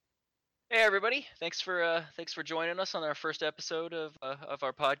Hey everybody! Thanks for joining us on our first episode of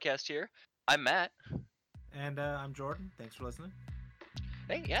our podcast here. I'm Matt. And I'm Jordan. Thanks for listening.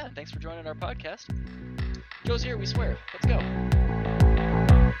 Hey, yeah, thanks for joining our podcast. Joe's here. We swear. Let's go.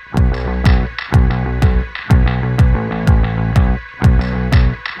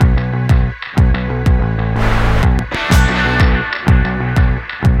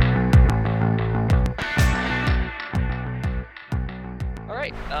 All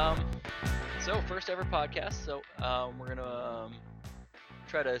right. So first ever podcast. So we're gonna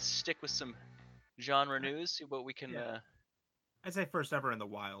try to stick with some genre news. See what we can. Yeah. I'd say first ever in the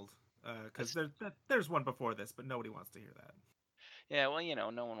wild, because there's one before this, but nobody wants to hear that. Yeah. Well,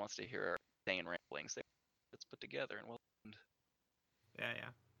 no one wants to hear our insane ramblings. Let's put together and we'll.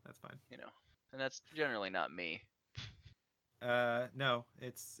 Yeah, that's fine. And that's generally not me. No,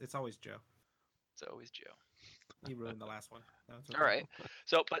 it's always Joe. It's always Joe. He ruined the last one. No, it's okay. All right.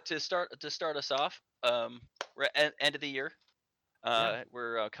 So, but to start us off, we're at end of the year.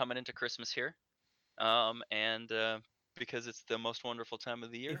 We're coming into Christmas here, and because it's the most wonderful time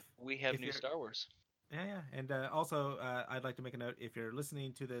of the year, we have new Star Wars. Yeah, and also I'd like to make a note. If you're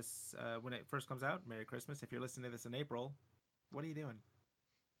listening to this when it first comes out, Merry Christmas. If you're listening to this in April, what are you doing?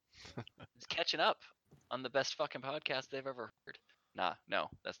 It's catching up on the best fucking podcast they've ever heard. Nah, no,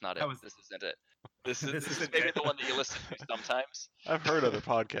 that's not it. This isn't it. This is maybe the one that you listen to sometimes. I've heard other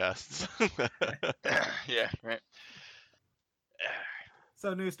podcasts. Yeah, right.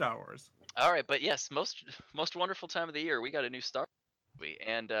 So new Star Wars. All right, but yes, most wonderful time of the year. We got a new Star Wars movie,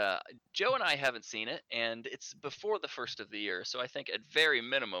 and Joe and I haven't seen it, and it's before the first of the year, so I think at very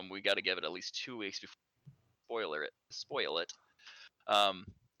minimum we got to give it at least 2 weeks before spoil it. And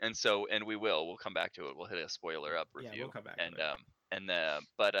we'll come back to it. We'll hit a spoiler up review. Yeah, we'll come back.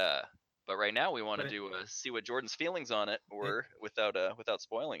 But right now we want to see what Jordan's feelings on it were without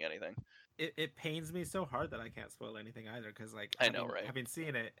spoiling anything. It pains me so hard that I can't spoil anything either, because I know, right? Having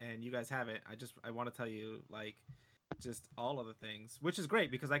seen it and you guys haven't, I want to tell you just all of the things, which is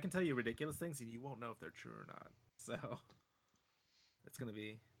great because I can tell you ridiculous things and you won't know if they're true or not. So it's gonna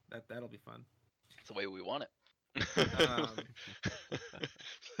be that'll be fun. It's the way we want it.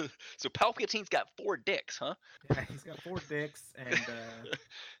 So Palpatine's got 4 dicks, huh? Yeah, he's got 4 dicks, and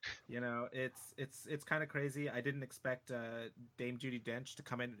it's kind of crazy. I didn't expect Dame Judi Dench to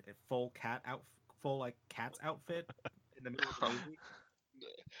come in full cat's outfit in the middle of the movie.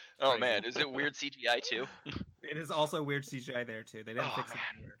 Oh man, is it weird CGI too? It is also weird CGI there too. They didn't fix it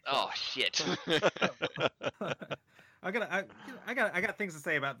anywhere. Oh shit. I got things to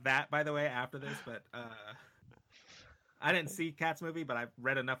say about that, by the way, after this, but I didn't see Cat's movie, but I've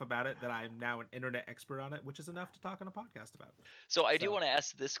read enough about it that I'm now an internet expert on it, which is enough to talk on a podcast about. So I do want to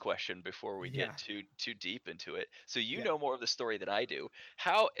ask this question before we get too deep into it. So you know more of the story than I do.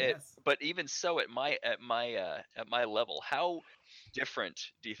 But even so, at my level, how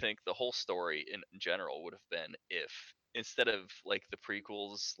different do you think the whole story in general would have been if instead of like the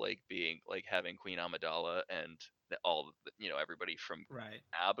prequels, like being like having Queen Amidala and everybody from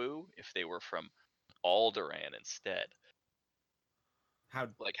Naboo, if they were from Alderaan instead? How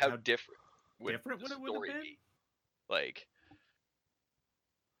different would the story be? Like,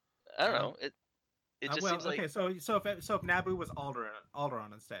 I don't know. It just seems like so if Naboo was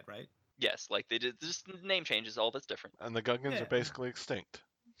Alderaan instead, right? Yes, like they did just name changes, all that's different. And the Gungans are basically extinct.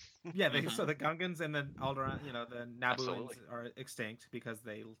 Yeah, so the Gungans and the Alderaan, the Nabooans are extinct because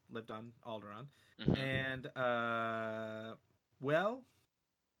they lived on Alderaan, and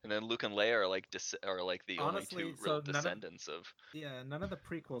and then Luke and Leia are like the only two real descendants of. Yeah, none of the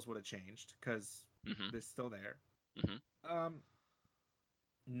prequels would have changed because they're still there.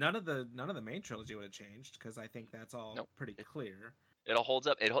 None of the main trilogy would have changed because I think that's all pretty clear. It all holds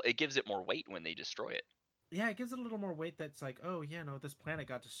up. It gives it more weight when they destroy it. Yeah, it gives it a little more weight. That's like, oh yeah, no, this planet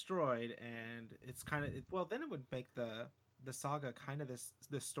got destroyed, and it's kind of then it would make the saga kind of this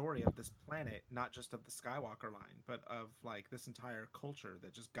story of this planet, not just of the Skywalker line, but of like this entire culture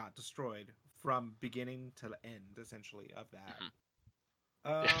that just got destroyed from beginning to end, essentially, of that.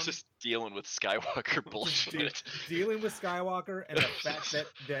 Just dealing with Skywalker bullshit. Dealing with Skywalker and the fact that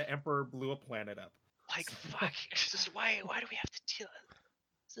the Emperor blew a planet up. Like, fuck. It's just why do we have to deal?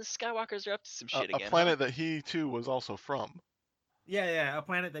 The Skywalkers are up to some shit again. A planet that he too was also from. Yeah, a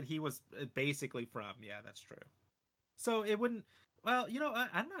planet that he was basically from. Yeah, that's true. So it wouldn't. Well,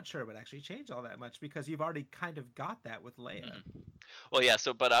 I'm not sure it would actually change all that much because you've already kind of got that with Leia. Well, yeah.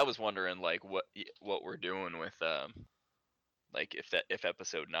 So, but I was wondering, like, what we're doing with, like, if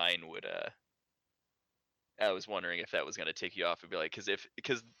Episode 9 would, I was wondering if that was going to take you off and be like,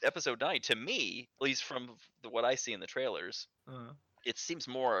 because Episode 9, to me, at least from what I see in the trailers, it seems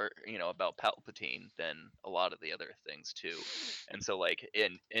more, about Palpatine than a lot of the other things too. And so like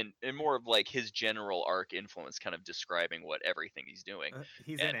in more of like his general arc influence kind of describing what everything he's doing,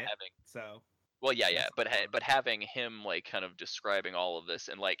 He's and in it, having, so well, yeah, that's but having him like kind of describing all of this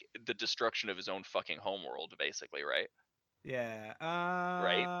and like the destruction of his own fucking homeworld basically, right? yeah.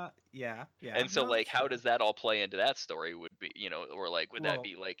 Right? Yeah. And so No, like that's how true. does that all play into that story would be, or like would that Well,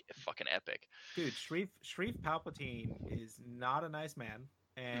 be like fucking epic? dude, Sharif Palpatine is not a nice man,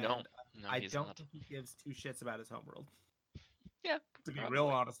 No. and No, I he's don't not. think he gives two shits about his homeworld. Yeah, To be real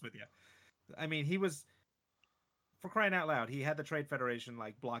probably. honest with you, I mean, he was, for crying out loud, he had the Trade Federation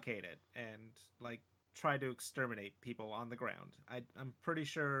like blockade it and like try to exterminate people on the ground. I'm pretty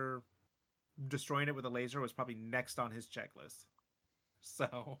sure destroying it with a laser was probably next on his checklist.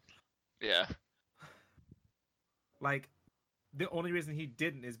 So, Yeah. like, the only reason he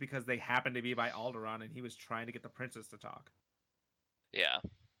didn't is because they happened to be by Alderaan and he was trying to get the princess to talk. Yeah.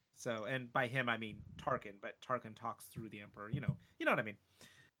 So, and by him I mean Tarkin, but Tarkin talks through the Emperor. You know what I mean.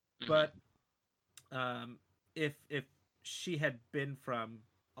 Hmm. But if she had been from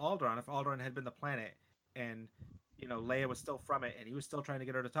Alderaan, if Alderaan had been the planet, and Leia was still from it, and he was still trying to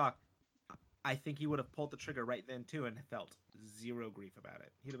get her to talk, I think he would have pulled the trigger right then too, and felt zero grief about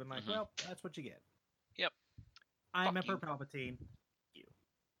it. He'd have been like, Hmm. "Well, that's what you get. Yep. I'm Fuck Emperor you. Palpatine. You."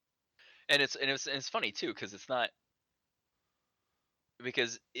 And it's funny too because it's not,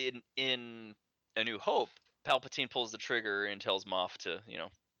 because in A New Hope, Palpatine pulls the trigger and tells Moff to,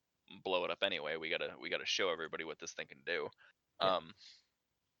 blow it up anyway. We gotta show everybody what this thing can do. Yeah. Um,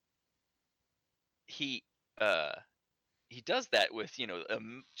 he uh he does that with,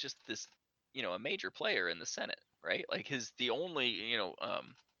 just this, a major player in the Senate, right? Like the only,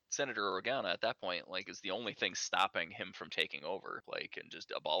 Senator Organa at that point, like, is the only thing stopping him from taking over, like, and just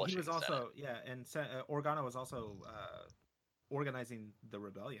He abolishing was the Senate. also, yeah, and Organa was also organizing the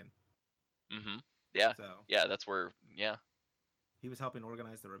rebellion. Hmm. Yeah. So Yeah, that's where, yeah. he was helping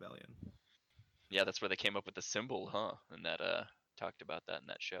organize the rebellion. Yeah, that's where they came up with the symbol, huh? And that talked about that in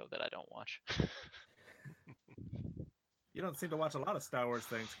that show that I don't watch. You don't seem to watch a lot of Star Wars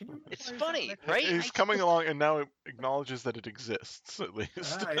things. Can you It's apply yourself funny, next week? right? He's coming along and now acknowledges that it exists, at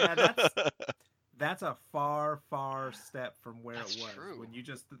least. Yeah, that's a far step from where That's it was true. when you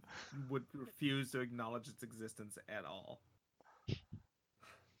just would refuse to acknowledge its existence at all.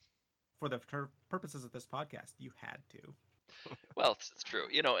 For the purposes of this podcast, you had to. Well, it's true,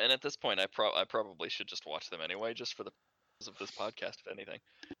 and at this point, I probably should just watch them anyway, just for the purposes of this podcast, if anything.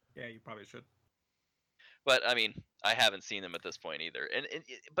 Yeah, you probably should. But I mean, I haven't seen them at this point either,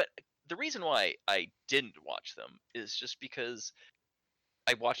 but the reason why I didn't watch them is just because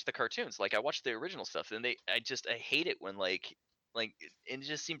I watched the cartoons, like I watched the original stuff, and I hate it when like it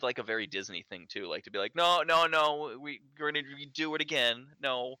just seemed like a very Disney thing too, like to be like, no, no, no, we're gonna redo it again.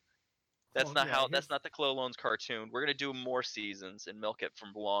 No, Well, yeah, that's here's not the Clolones cartoon. We're gonna do more seasons and milk it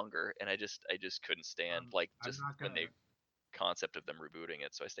from longer. And I just couldn't stand like I'm just not when they gonna concept of them rebooting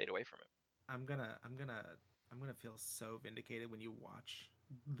it, so I stayed away from it. I'm gonna I'm gonna I'm gonna feel so vindicated when you watch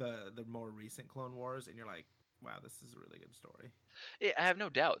the more recent Clone Wars and you're like, wow, this is a really good story. Yeah, I have no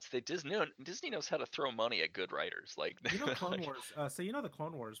doubts. Disney knows how to throw money at good writers. Like, Clone like, Wars. So the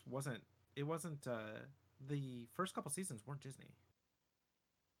Clone Wars wasn't. It wasn't. The first couple seasons weren't Disney.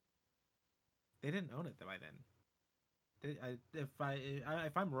 They didn't own it by then.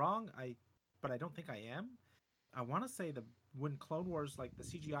 If I'm wrong, but I don't think I am. I want to say when Clone Wars, like the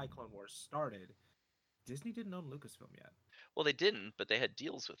CGI Clone Wars started, Disney didn't own Lucasfilm yet. well, they didn't, but they had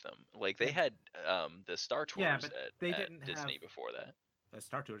deals with them. Like they Yeah, had the Star yeah, Tours but they at didn't have. Disney before that.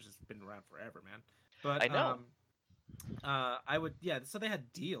 Star Tours has been around forever, man. I But know. I would, yeah. So they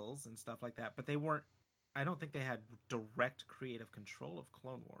had deals and stuff like that, but they weren't. I don't think they had direct creative control of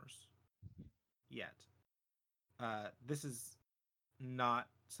Clone Wars yet. This is not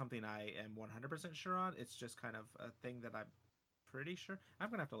something I am 100% sure on. It's just kind of a thing that I'm pretty sure. I'm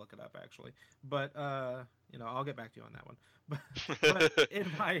gonna have to look it up actually, but I'll get back to you on that one. But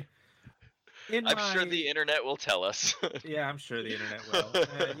I'm sure the internet will tell us. yeah, I'm sure the internet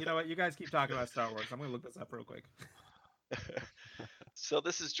will. You know what? You guys keep talking about Star Wars. I'm gonna look this up real quick. So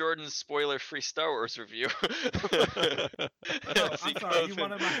this is Jordan's spoiler-free Star Wars review. Oh, I'm sorry. You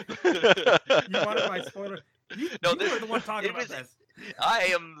wanted my spoiler. You were the one talking about this. I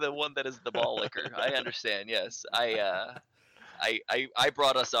am the one that is the ball licker. I understand. Yes, I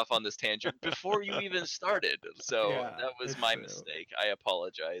brought us off on this tangent before you even started, so Yeah, that was it's my true. mistake. I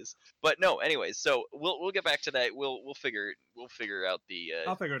apologize. But no, anyways, so we'll get back to that. We'll figure out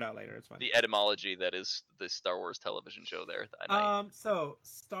I'll figure it out later. It's fine. the etymology that is the Star Wars television show there. And So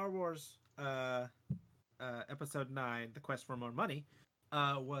Star Wars. episode 9, The Quest for More Money,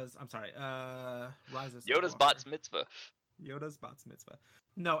 was Rise of Yoda's Skywalker. Bat's Mitzvah. Yoda's Bat's Mitzvah.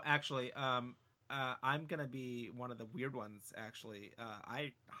 No, actually, I'm gonna be one of the weird ones. Actually,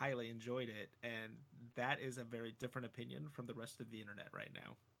 I highly enjoyed it, and that is a very different opinion from the rest of the internet right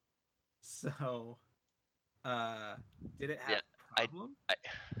now. So, did it have problems?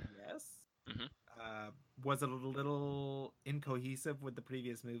 Yes. Mm-hmm. Was it a little incohesive with the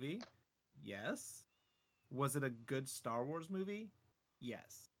previous movie? Yes. Was it a good Star Wars movie?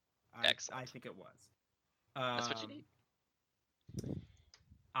 Yes. Excellent. I think it was. That's what you need.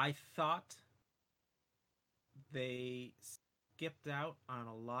 I thought they skipped out on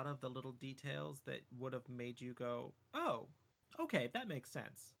a lot of the little details that would have made you go, oh, okay, that makes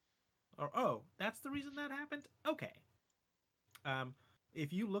sense. Or, oh, that's the reason that happened? Okay.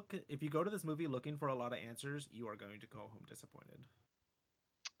 If you go to this movie looking for a lot of answers, you are going to go home disappointed.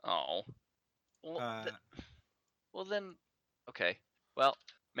 Oh. Well, then, okay. Well,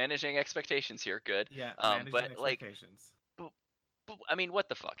 managing expectations here, good. Yeah, managing expectations. But I mean, what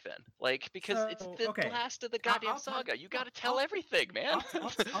the fuck then? Like, because it's the last of the goddamn saga. You got to tell everything, man.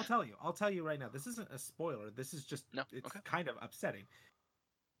 I'll tell you. I'll tell you right now. This isn't a spoiler. This is just kind of upsetting.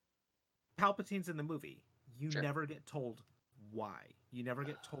 Palpatine's in the movie. You never get told why. You never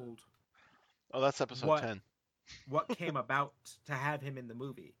get told. Oh, that's episode 10. What came about to have him in the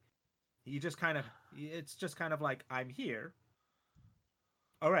movie? You just kind of. It's just kind of like, I'm here.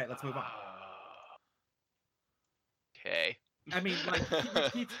 All right, let's move on. Okay. I mean,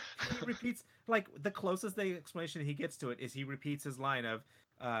 like, he repeats, like, the closest explanation he gets to it is he repeats his line of,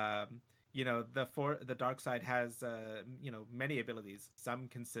 the dark side has, many abilities, some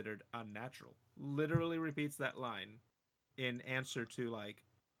considered unnatural. Literally repeats that line in answer to, like,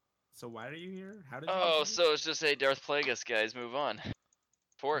 so why are you here? How did you Oh, so it's just, hey, Darth Plagueis, guys, move on.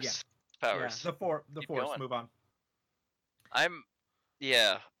 Force powers. Yeah, the Force, going. Move on.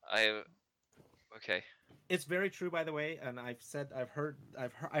 Okay. It's very true, by the way, and I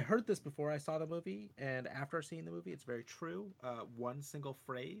heard this before I saw the movie, and after seeing the movie, it's very true. One single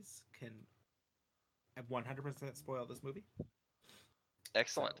phrase can 100% spoil this movie.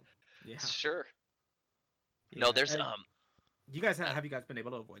 Excellent. So, yeah. Sure. Yeah. No, there's You guys have you guys been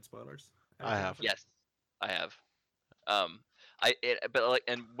able to avoid spoilers? I have. Yes, I have.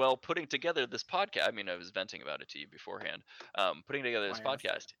 Putting together this podcast, I mean, I was venting about it to you beforehand. Putting together this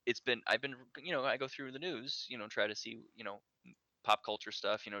podcast, I've been, I go through the news, try to see, pop culture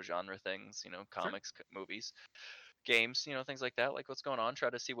stuff, genre things, comics, movies, games, things like that, like what's going on, try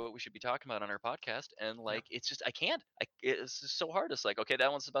to see what we should be talking about on our podcast. And like, it's just, it's so hard. It's like, okay,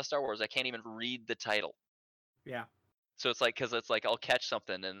 that one's about Star Wars. I can't even read the title. Yeah. So it's like, cause it's like, I'll catch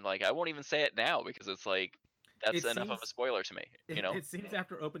something and like, I won't even say it now because it's like, that's enough of a spoiler to me, It seems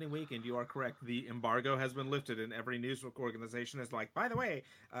after opening weekend, you are correct. The embargo has been lifted, and every news organization is like, by the way,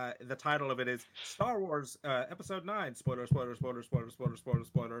 the title of it is Star Wars Episode 9, spoiler,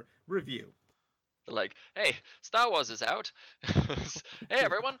 review. Like, hey, Star Wars is out. Hey,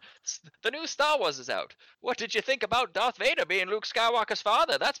 everyone, the new Star Wars is out. What did you think about Darth Vader being Luke Skywalker's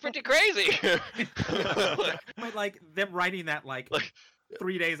father? That's pretty crazy. But, like, them writing that, like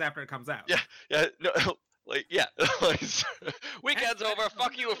 3 days after it comes out. Yeah, no. Weekend's over.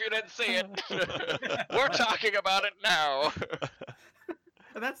 Fuck you if you didn't see it. We're talking about it now.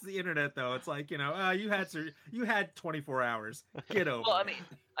 That's the internet, though. It's like, you had 24 hours. Get over. Well,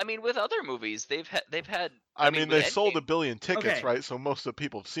 I mean, with other movies, they've had. They sold 1 billion tickets, right? So most of the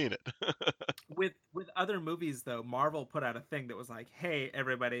people have seen it. With other movies, though, Marvel put out a thing that was like, "Hey,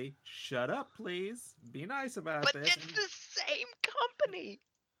 everybody, shut up, please. Be nice about this." But it's the same company.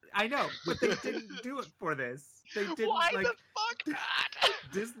 I know, but they didn't do it for this. They didn't. Why the fuck not?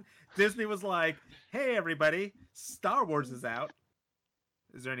 Disney was like, "Hey, everybody, Star Wars is out.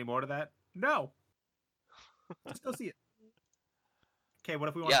 Is there any more to that? No. Just go see it. Okay, what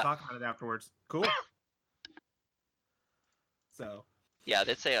if we want to talk about it afterwards? Cool." So. Yeah,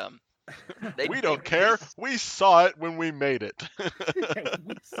 they'd say we don't care. We saw it when we made it.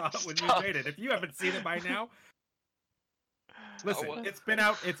 We saw it when we made it. If you haven't seen it by now. Listen, it's been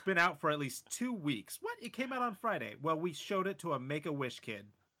out for at least 2 weeks. What? It came out on Friday. Well, we showed it to a Make-A-Wish kid,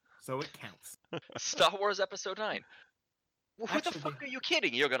 so it counts. Star Wars Episode 9. What the fuck are you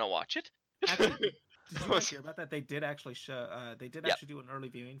kidding? You're gonna watch it? Actually, did you guys hear about that? They did actually show. They did actually do an early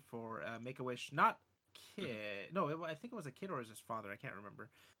viewing for Make-A-Wish. Not kid. No, I think it was a kid or his father. I can't remember.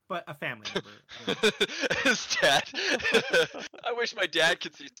 But a family member. His dad. I wish my dad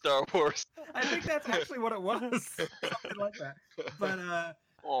could see Star Wars. I think that's actually what it was. Something like that. But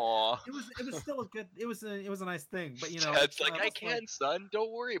aww. It was still a good. It was a nice thing. But Dad's like, I can, son.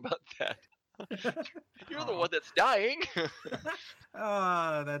 Don't worry about that. You're the one that's dying.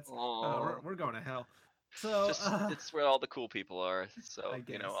 That's Aw. we're going to hell. So Just it's where all the cool people are. So I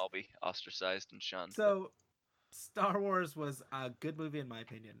guess. I'll be ostracized and shunned. So Star Wars was a good movie in my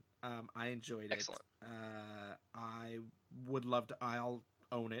opinion. I enjoyed it. Excellent. I would love to. I'll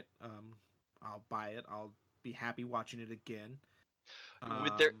own it. I'll buy it. I'll be happy watching it again.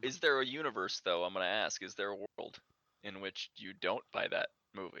 Is there a universe though? I'm gonna ask. Is there a world in which you don't buy that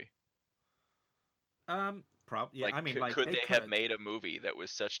movie? Probably. Yeah, Like, I mean, like could they they have made a movie that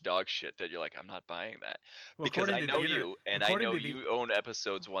was such dog shit that you're like, I'm not buying that, Well, because I according to know the inter- you, and I according know to the- you own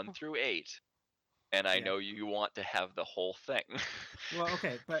episodes 1 through 8, and I Yeah. know you want to have the whole thing. Well,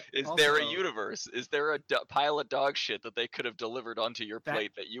 okay, but Is also, there a universe? Is there a pile of dog shit that they could have delivered onto your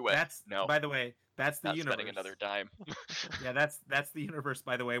plate that you went, That's no, by the way, that's the not universe. spending another dime? Yeah, that's the universe,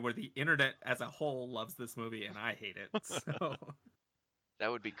 by the way, where the internet as a whole loves this movie and I hate it. So That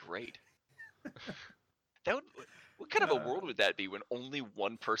would be great. That would. What kind of a world would that be when only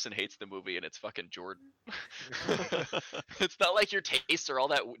one person hates the movie and it's fucking Jordan? It's not like your tastes are all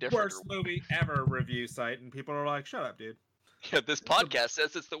that different. worst movie ever review site, and people are like, "Shut up, dude." Yeah, this podcast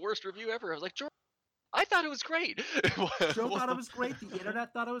says it's the worst review ever. I was like, Jordan, I thought it was great. Joe thought it was great. The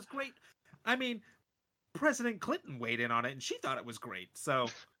internet thought it was great. I mean, President Clinton weighed in on it, and she thought it was great. So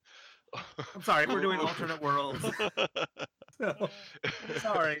I'm sorry, we're doing alternate worlds. So,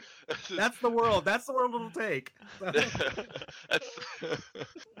 sorry, that's the world. That's the world it'll take. That's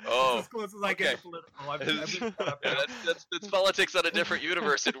As close as I get to political. I've been caught up now. that's politics on a different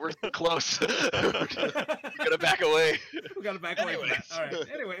universe, and we're close. We're gonna back away. We gotta back away from that. All right.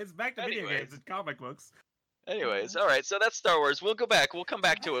 Anyways, back to video games and comic books. Anyways, all right. So that's Star Wars. We'll go back. We'll come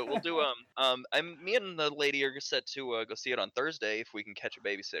back to it. We'll do me and the lady are set to go see it on Thursday if we can catch a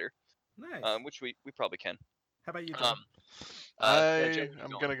babysitter. Nice. Which we probably can. How about you, Tom?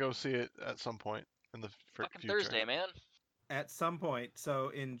 I'm gonna go see it at some point in the fucking future. Thursday, man. At some point. So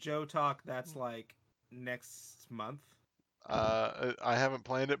in Joe Talk, that's like next month. I haven't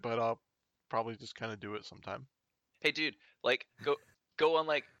planned it, but I'll probably just kind of do it sometime. Hey, dude, like go on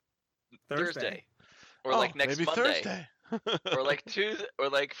like Thursday. Or like next maybe Monday, Thursday. or like Tuesday, or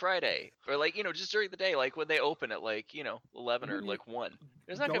like Friday, or like just during the day, like when they open at like 11 or like 1.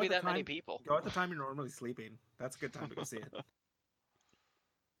 There's not Go gonna be at the that many time- people. Go at the time you're normally sleeping. That's a good time to go see it.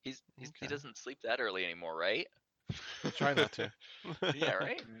 He Okay. doesn't sleep that early anymore, right? Try not to. Yeah,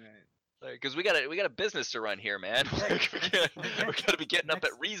 right. Alright. Because we got a business to run here, man. Yeah, we gotta be getting up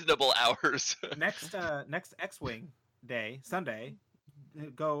at reasonable hours. Next X-Wing day, Sunday,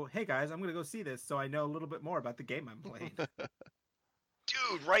 go, hey guys, I'm gonna go see this so I know a little bit more about the game I'm playing.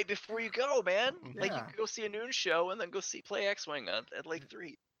 Dude, right before you go, man. Like you Yeah. could go see a noon show and then go play X-Wing at like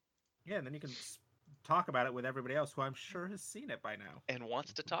 3. Yeah, and then you can talk about it with everybody else who I'm sure has seen it by now. And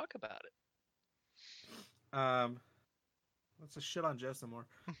wants to talk about it. Let's just shit on Joe some more.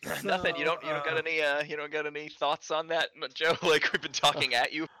 Nothing. You don't got any thoughts on that, Joe? Like we've been talking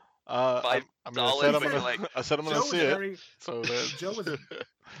at you. I solid, but said you're like, I said I'm gonna Joe was see it. very So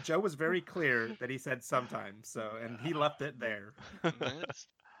Joe was very clear that he said sometime, and he left it there. it's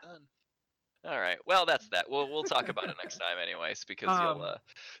done. All right. Well, that's that. We'll talk about it next time, anyways, because you'll.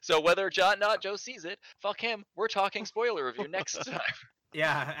 So whether Joe sees it, fuck him. We're talking spoiler review next time.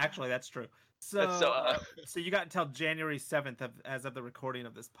 Yeah, actually, that's true. So, so you got until January 7th as of the recording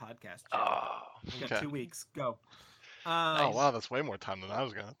of this podcast. Joe. Oh, You got okay. 2 weeks. Go. Oh wow, that's way more time than I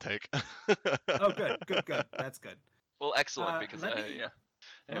was gonna take. Oh, good. That's good. well, excellent because let me- yeah.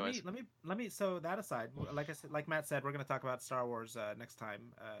 Anyways, Let me. So that aside, like I said, like Matt said, we're going to talk about Star Wars next time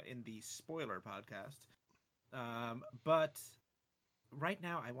in the spoiler podcast. But right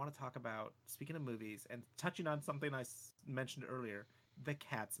now, I want to talk about, speaking of movies and touching on something I mentioned earlier, the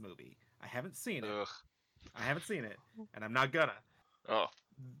Cats movie. I haven't seen it. ugh. I haven't seen it, and I'm not gonna. Oh.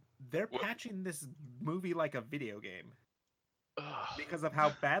 They're What? patching this movie like a video game Ugh. because of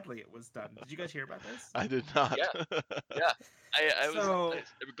how badly it was done. Did you guys hear about this? I did not. Yeah. I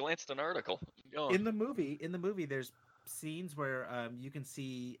glanced at an article. Oh. In the movie, there's scenes where you can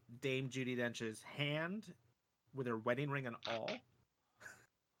see Dame Judi Dench's hand with her wedding ring and all.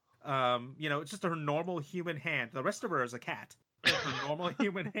 It's just her normal human hand. The rest of her is a cat. Her normal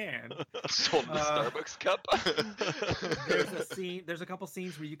human hand. Sold the Starbucks cup. There's a couple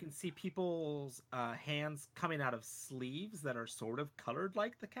scenes where you can see people's hands coming out of sleeves that are sort of colored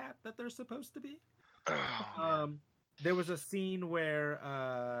like the cat that they're supposed to be. There was a scene where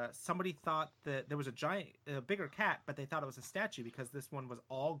somebody thought that there was a bigger cat, but they thought it was a statue because this one was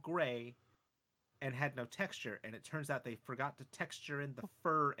all gray and had no texture, and it turns out they forgot to texture in the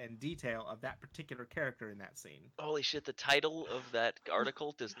fur and detail of that particular character in that scene. Holy shit, the title of that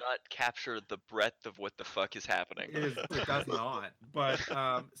article does not capture the breadth of what the fuck is happening. It does not. But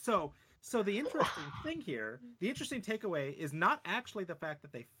so the interesting thing here, the interesting takeaway is not actually the fact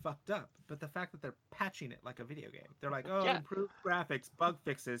that they fucked up, but the fact that they're patching it like a video game. They're like, oh, improved graphics, bug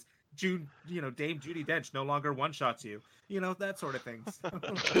fixes, Dame Judi Dench no longer one-shots you. That sort of things.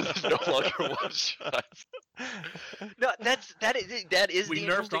 No longer one-shots. No, that is we the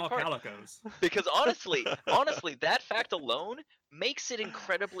nerfed interesting all part. Calicos. Because honestly, that fact alone makes it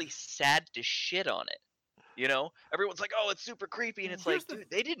incredibly sad to shit on it. Everyone's like, "Oh, it's super creepy," and it's like, dude,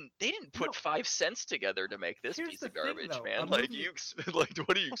 they didn't put 5 cents together to make this piece of garbage, man. Like,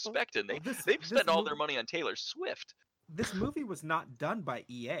 what are you expecting? They've spent all their money on Taylor Swift. This movie was not done by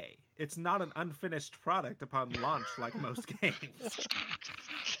EA. It's not an unfinished product upon launch like most games.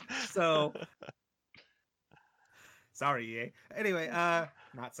 So, sorry, EA. Anyway,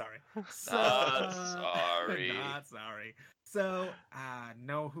 not sorry. So, not sorry. So,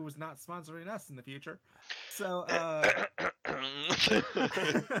 know who's not sponsoring us in the future. So,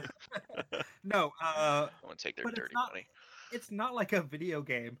 no. I want to take their dirty money. It's not like a video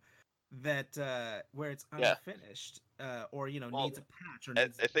game that where it's unfinished or needs a patch or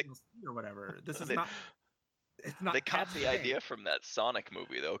needs DLC or whatever. This is not. It's not. They caught the idea from that Sonic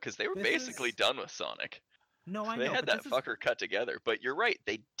movie though, because they were basically done with Sonic. No, I know. They had that fucker cut together, but you're right.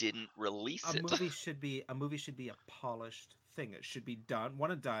 They didn't release it. A movie should be a polished thing. It should be done,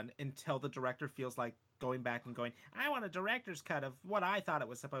 one and done, until the director feels like going back and going, I want a director's cut of what I thought it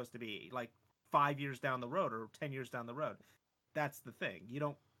was supposed to be, like 5 years down the road or 10 years down the road. That's the thing. You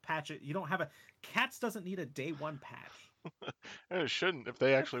don't patch it. You don't have Cats doesn't need a day one patch. It shouldn't if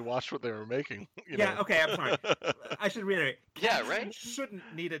they actually watched what they were making. Okay, I'm sorry. I should reiterate. Yeah, right? Shouldn't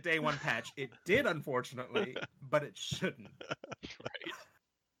need a day one patch. It did, unfortunately, but it shouldn't. Right.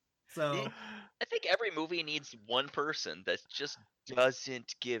 So I think every movie needs one person that just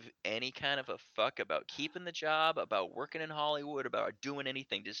doesn't give any kind of a fuck about keeping the job, about working in Hollywood, about doing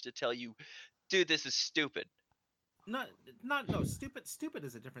anything, just to tell you, dude, this is stupid. No, stupid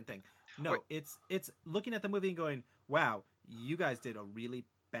is a different thing. No, it's looking at the movie and going, wow, you guys did a really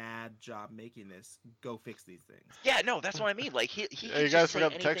bad job making this. Go fix these things. Yeah, no, that's what I mean. Like he you guys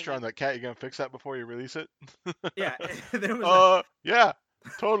forgot the texture on that cat. You gonna fix that before you release it? Yeah, there was yeah,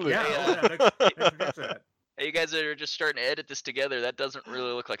 totally. Yeah. Hey, you guys are just starting to edit this together. That doesn't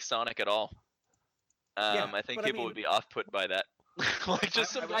really look like Sonic at all. I think people would be off-put by that. Like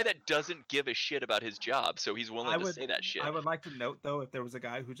just some guy that doesn't give a shit about his job, so he's willing to say that shit. I would like to note though, if there was a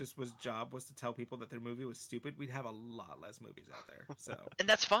guy who just job was to tell people that their movie was stupid, we'd have a lot less movies out there. So and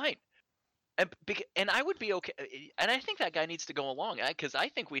that's fine. And I would be okay. And I think that guy needs to go along, because I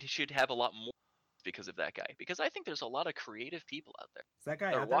think we should have a lot more because of that guy. Because I think there's a lot of creative people out there. Is that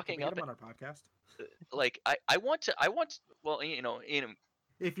guy out walking there? Up on our podcast? Like I want. Well,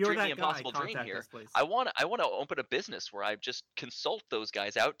 if you're that impossible dream here, us, please. I want to open a business where I just consult those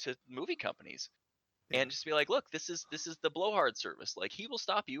guys out to movie companies, and just be like, look, this is the blowhard service. Like, he will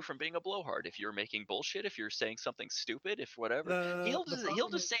stop you from being a blowhard if you're making bullshit, if you're saying something stupid, if whatever. He'll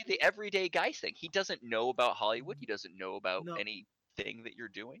just say the everyday guy thing. He doesn't know about Hollywood. He doesn't know about anything that you're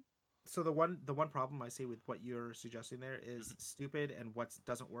doing. So the one problem I see with what you're suggesting there is stupid, and what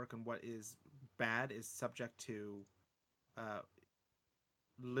doesn't work and what is bad is subject to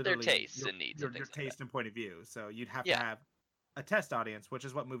literally their tastes and needs, your like taste that. And point of view. So you'd have to have a test audience, which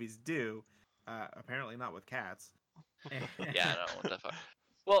is what movies do. Apparently not with Cats. Yeah, no, what the fuck.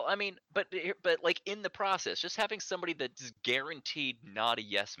 Well, I mean, but like in the process, just having somebody that's guaranteed not a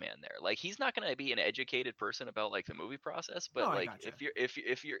yes man there. Like, he's not going to be an educated person about like the movie process, but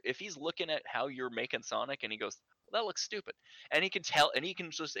if he's looking at how you're making Sonic and he goes, well, that looks stupid, and he can tell, and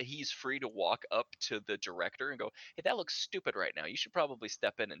he's free to walk up to the director and go, hey, that looks stupid right now. You should probably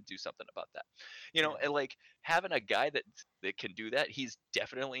step in and do something about that. And like having a guy that can do that, he's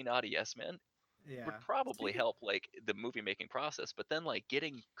definitely not a yes man. Would probably help like the movie making process, but then like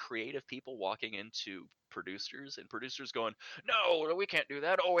getting creative people walking into producers and producers going, no, we can't do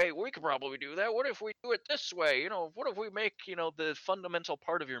that. Oh, hey, we could probably do that. What if we do it this way? What if we make the fundamental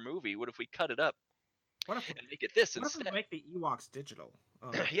part of your movie? What if we cut it up? What if and make it this what instead? If we make the Ewoks digital?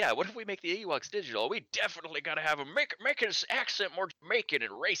 Yeah, what if we make the Ewoks digital? We definitely gotta have him make his accent more Jamaican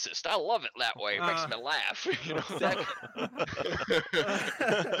and racist. I love it that way. It makes me laugh.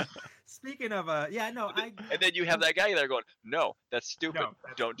 Speaking of, and then you have that guy there going, no, that's stupid.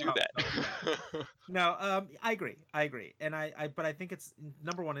 Don't do that. No, I agree, and but I think it's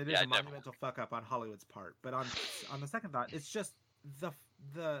number one. It is a monumental fuck up on Hollywood's part. But on the second thought, it's just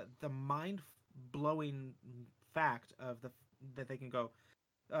the mind blowing fact of that they can go.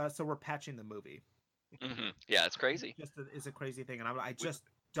 So we're patching the movie. Yeah, it's crazy. Just is a crazy thing, and I just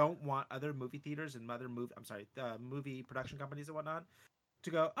don't want other movie theaters and movie production companies and whatnot to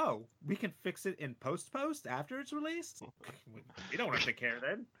go, oh, we can fix it in post after it's released. We don't have to care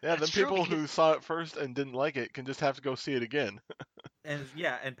then. Yeah, That's then true people because who saw it first and didn't like it can just have to go see it again.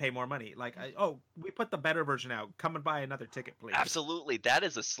 And pay more money. Like, we put the better version out. Come and buy another ticket, please. absolutely, that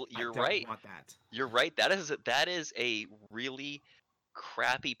is you're I right. don't want that. You're right. That is a really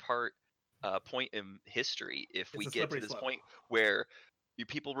crappy point in history if we It's a get to slippery this slope. point where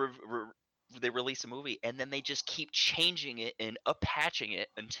people they release a movie and then they just keep changing it and patching it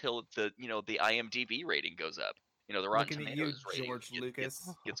until the the IMDb rating goes up. The Rotten Looking at you, Tomatoes rating George Lucas.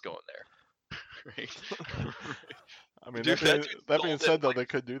 gets going there. Right? I mean, Dude, that dude's that being sold said, it, though, like, they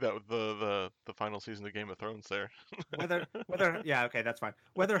could do that with the final season of Game of Thrones there. Whether yeah, okay, that's fine.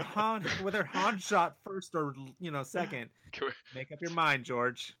 Whether Han shot first or second, make up your mind,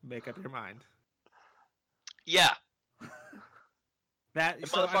 George. Make up your mind. yeah, That the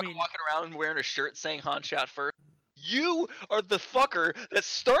so motherfucker I mean, walking around wearing a shirt saying Han shot first. You are the fucker that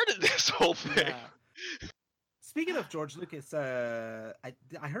started this whole thing. yeah. Speaking of George Lucas, I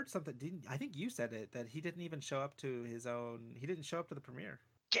heard something. I think you said it that he didn't even show up to his own. He didn't show up to the premiere.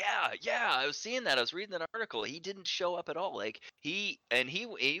 Yeah, I was seeing that. I was reading that article. He didn't show up at all. Like he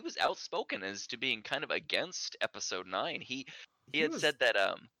was outspoken as to being kind of against Episode 9. He had said that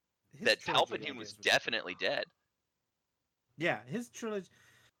his that trilogy Palpatine was ideas were definitely dead. Yeah, his trilogy.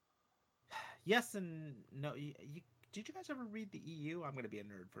 Yes and no. Did you guys ever read the EU? I'm going to be a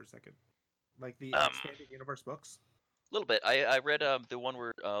nerd for a second. Like the expanded universe books. A little bit. I read the one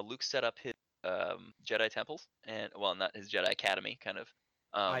where Luke set up his Jedi temples and well, not his Jedi Academy, kind of.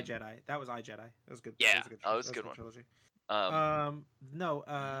 I Jedi. That was I Jedi. That was good. Yeah, that was a good one. Trilogy. Um,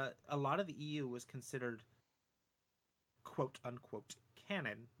 a lot of the EU was considered quote unquote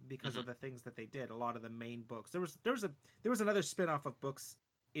canon because of the things that they did. A lot of the main books. There was another spin-off of books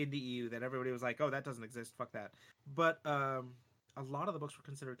in the EU that everybody was like, oh, that doesn't exist. Fuck that. But a lot of the books were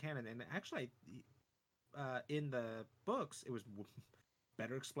considered canon, and actually, in the books, it was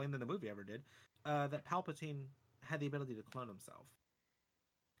better explained than the movie ever did. That Palpatine had the ability to clone himself,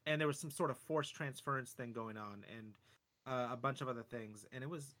 and there was some sort of force transference thing going on, and a bunch of other things, and it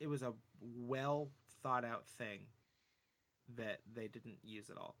was a well thought out thing that they didn't use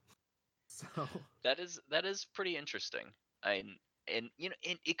at all. So that is pretty interesting. And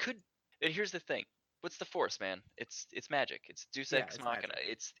it could. And here's the thing. What's the Force, man? It's magic. It's Deus Ex Machina.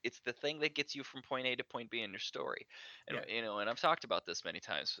 magic. It's the thing that gets you from point A to point B in your story. And Yeah. and I've talked about this many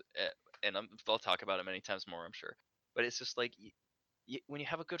times, and I'll talk about it many times more, I'm sure. But it's just like when you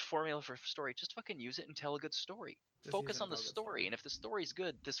have a good formula for a story, just fucking use it and tell a good story. Just Focus on the story, and if the story's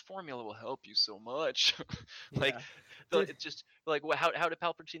good, this formula will help you so much. Like, it's just like, well, how did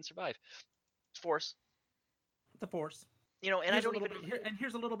Palpatine survive? Force. The Force. And here's I don't even.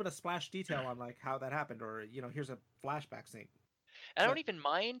 Here's a little bit of splash detail on like how that happened, or here's a flashback scene. I don't even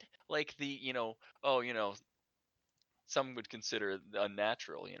mind like the some would consider it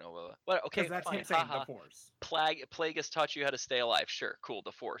unnatural, but okay, that's fine. him saying the Force. Plague has taught you how to stay alive. Sure, cool,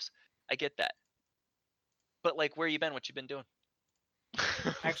 the Force. I get that. But like, where you been? What you been doing?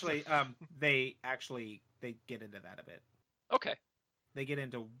 Actually, they get into that a bit. Okay. They get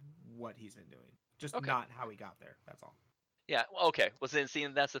into what he's been doing, just not how he got there. That's all. Yeah. Well, okay. Well, then, see,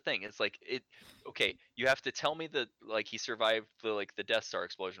 that's the thing. It's like okay, you have to tell me that like he survived the Death Star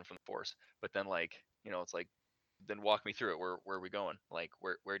explosion from the Force, but then it's like, then walk me through it. Where are we going? Like,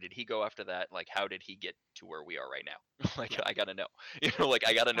 where did he go after that? Like, how did he get to where we are right now? Like, I gotta know. Like,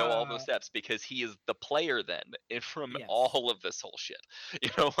 I gotta know all those steps because he is the player then from all of this whole shit.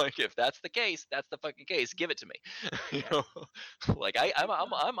 Like, if that's the case, that's the fucking case. Give it to me. Like I'm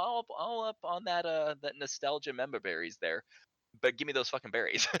all up on that nostalgia member berries there. But give me those fucking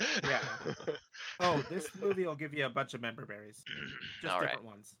berries. Yeah. Oh, this movie will give you a bunch of member berries. Just different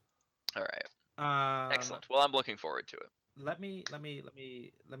ones. All right. Excellent. Well, I'm looking forward to it. Let me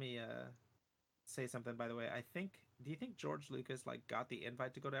say something. By the way, do you think George Lucas like got the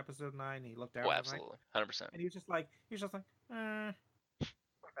invite to go to Episode 9? He looked down. Oh, absolutely, 100%. And he was just like, fuck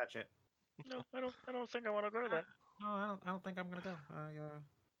that shit. No, I don't think I want to go to that. No, I don't think I'm gonna go.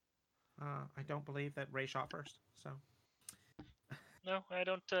 I don't believe that Ray shot first. So. No, I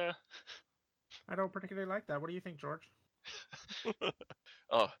don't. I don't particularly like that. What do you think, George?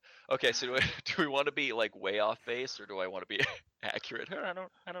 Oh, okay. So do we want to be like way off base, or do I want to be accurate? I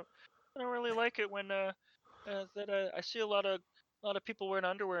don't really like it when I see a lot of people wearing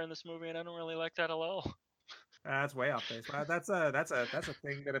underwear in this movie, and I don't really like that at all. That's way off base. That's a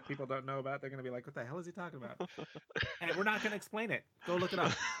thing that if people don't know about, they're gonna be like, "What the hell is he talking about?" And we're not gonna explain it. Go look it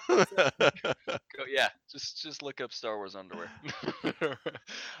up. Yeah, just look up Star Wars underwear.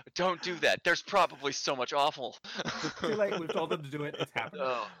 Don't do that. There's probably so much awful. Too late. We've told them to do it. It's happening.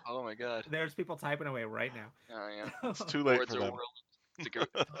 Oh my god. There's people typing away right now. Oh yeah. It's too late Words for are them.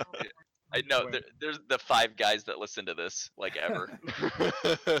 I know there's the 5 guys that listen to this like ever,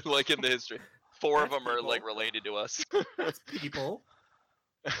 like in the history. 4 of That's them are people. like related to us. That's people.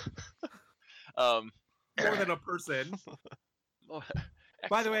 More More than a person.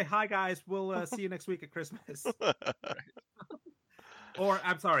 By the way, hi guys. We'll see you next week at Christmas. Or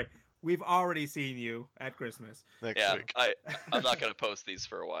I'm sorry, we've already seen you at Christmas. Next week. I'm not gonna post these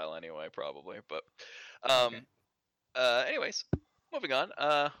for a while anyway, probably. But Okay. anyways, moving on.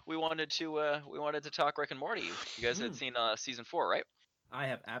 We wanted to talk Rick and Morty. You guys had seen season 4, right? I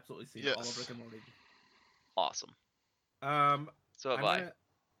have absolutely seen all of Rick and Morty. Awesome. So have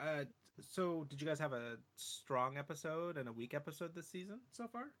I. So did you guys have a strong episode and a weak episode this season so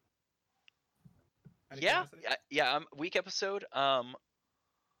far? Yeah. Weak episode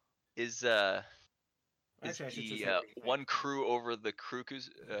is the one crew over the Crew's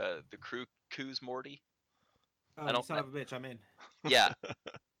Morty. Oh, I don't, son of a bitch, I'm in. Yeah,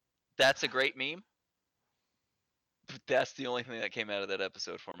 that's a great meme. But that's the only thing that came out of that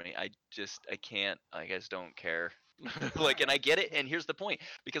episode for me. I can't. I guys don't care. Like, and I get it. And here's the point,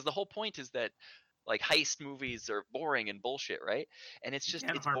 because the whole point is that like heist movies are boring and bullshit, right? And it's just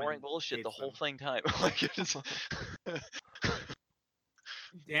it's boring bullshit the whole thing time. Like,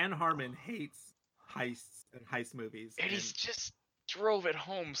 Dan Harmon hates heists and heist movies, and he's just drove it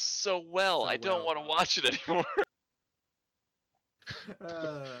home so well. I don't want to watch it anymore.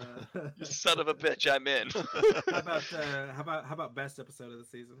 You son of a bitch, I'm in. How about best episode of the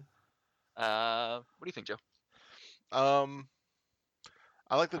season? What do you think, Joe?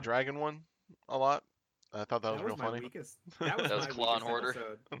 I like the dragon one a lot. I thought that was real funny. That was Claw and Hoarder.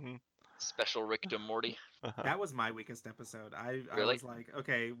 Mm-hmm. Special Rick to Morty. That was my weakest episode. I was like,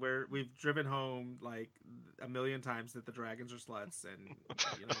 okay, we've driven home like a million times that the dragons are sluts, and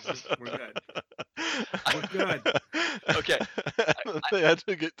we're good. We're good. Okay. They had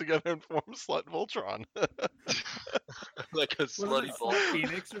to get together and form Slut Voltron. Like a slutty Slut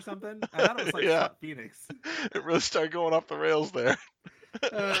Phoenix or something? I thought it was like Slut Phoenix. It really started going off the rails there.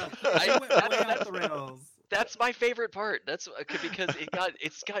 I went way off the rails. That's my favorite part. That's because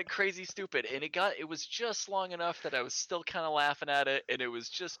it's got crazy stupid, and it was just long enough that I was still kind of laughing at it, and it was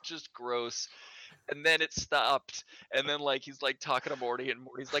just gross. And then it stopped, and then like he's like talking to Morty, and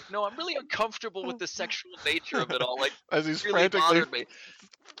Morty's like, "No, I'm really uncomfortable with the sexual nature of it all." Like, as he's really frantically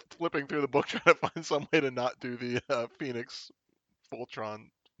flipping through the book trying to find some way to not do the Phoenix Voltron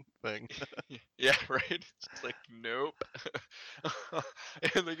thing. Yeah, right. It's like, nope.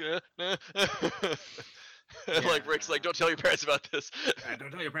 And like, like Rick's like, "Don't tell your parents about this." Don't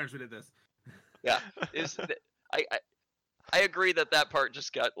tell your parents we did this. Yeah, I agree that part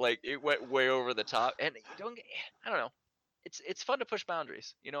just got like, it went way over the top, and I don't know. It's fun to push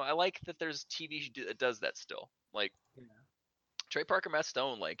boundaries. I like that there's TV that does that still. Like, Trey Parker, Matt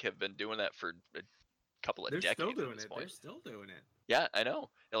Stone, like have been doing that for a couple of decades. Still doing at this it. point. They're still doing it. Yeah, I know.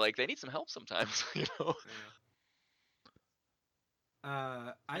 Like, they need some help sometimes. Yeah.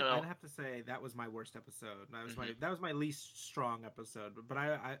 I'd have to say that was my worst episode. That was my least strong episode. But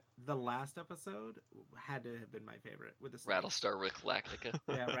the last episode had to have been my favorite with the Rattlestar Rick Lactica.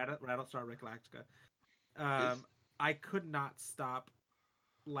 Yeah, Rattlestar Rick Lactica. I could not stop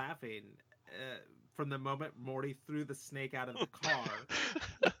laughing from the moment Morty threw the snake out of the car.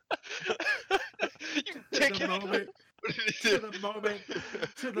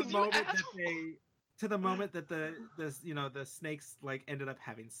 To the moment that the snakes like ended up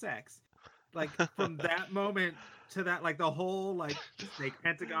having sex. Like, from that moment to that, like the whole like snake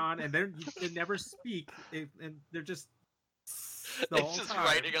pentagon, and they never speak, and they're just it's just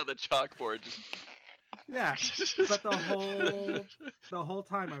writing on the chalkboard. Yeah, but the whole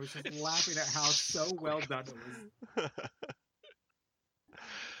time I was just laughing at how so well done it was.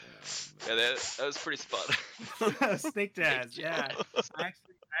 Yeah, that was pretty spot. Snake jazz, yeah. I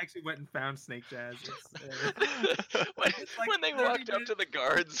actually went and found snake jazz. When they walked up to the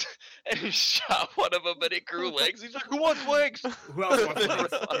guards and he shot one of them and it grew legs, he's like, "Who wants legs?" Who else wants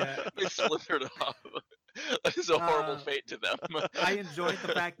legs? Yeah. They slithered off. It's a horrible fate to them. I enjoyed the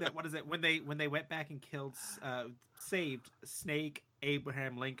fact that when they went back and saved Snake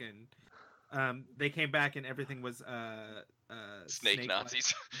Abraham Lincoln. They came back and everything was snake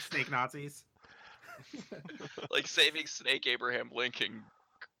Nazis. Snake Nazis. Like, saving Snake Abraham Lincoln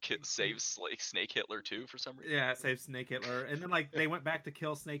saves like Snake Hitler too for some reason. Yeah, save Snake Hitler, and then like they went back to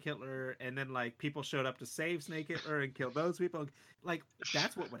kill Snake Hitler, and then like people showed up to save Snake Hitler and kill those people. Like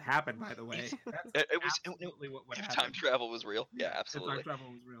that's what would happen, by the way. That's It was absolutely what would if happen. time travel was real. Yeah, If absolutely. time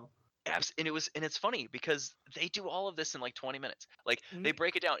travel was real. And it's funny because they do all of this in like 20 minutes. Like Mhm. they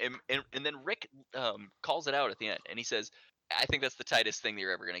break it down, and then Rick calls it out at the end, and he says, "I think that's the tightest thing that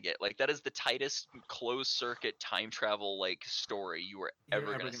you're ever gonna get. Like that is the tightest closed circuit time travel like story you are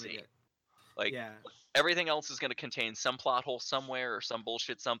ever gonna see. get. Like Yeah. everything else is gonna contain some plot hole somewhere or some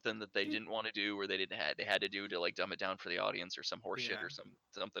bullshit something that they didn't want to do or they had to do to like dumb it down for the audience or some horseshit Yeah. or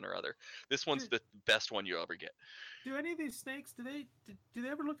something or other. This one's the best one you'll ever get. Do any of these snakes do they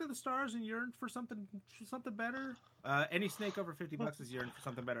ever look at the stars and yearn for something better? Any snake over $50 is yearning for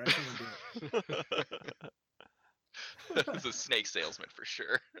something better. I think we'll do it. It's a snake salesman for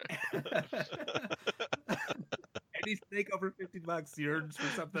sure. Any snake over $50 yearns for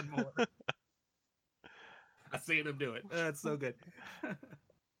something more. I've seen him do it. That's so good.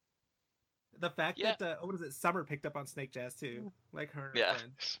 The fact that what is it? Summer picked up on Snake Jazz too, like her. Yeah,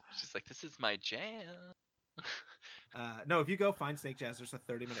 friend. She's like, "This is my jam." No, if you go find Snake Jazz, there's a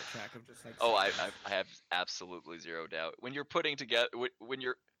 30-minute track of just like. Oh, I have absolutely zero doubt. When you're putting together, when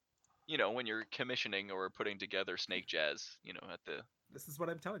you're commissioning or putting together Snake Jazz, at the. This is what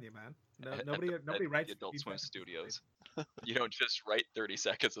I'm telling you, man. No, nobody writes the Adult Swim Studios. You don't just write 30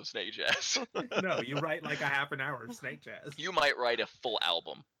 seconds of Snake Jazz. No, you write like a half an hour of Snake Jazz. You might write a full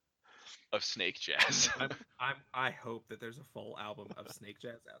album of Snake Jazz. I hope that there's a full album of Snake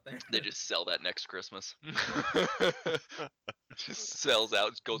Jazz out there. They just sell that next Christmas. Just sells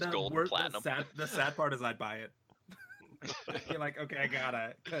out, goes gold and platinum. The sad part is I'd buy it. You're like, okay, I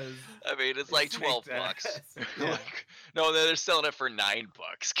gotta, because I mean, it's like $12. Yeah. Like, no, they're selling it for $9.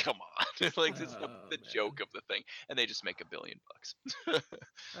 Come on, like this is the joke of the thing, and they just make $1 billion.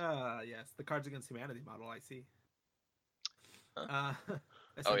 Yes, the Cards Against Humanity model. I see. Huh?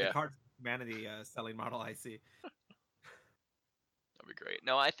 The Cards Against Humanity selling model. I see. That'd be great.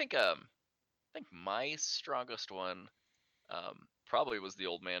 No, I think my strongest one probably was the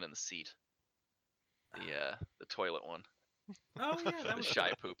old man in the seat. The toilet one. Oh yeah, that was the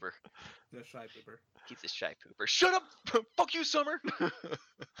shy pooper. The shy pooper. He's a shy pooper. Shut up! Fuck you, Summer.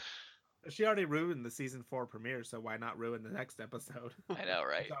 She already ruined the season 4 premiere, so why not ruin the next episode? I know,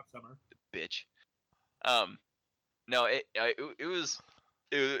 right? Good job, Summer. The bitch. No,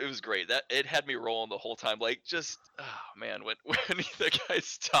 it was great. That it had me rolling the whole time. Like, just man, when the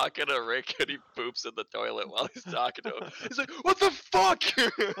guy's talking to Rick and he poops in the toilet while he's talking to him, he's like, "What the fuck?"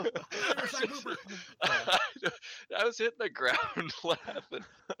 I was hitting the ground laughing.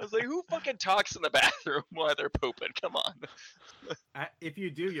 I was like, "Who fucking talks in the bathroom while they're pooping? Come on." If you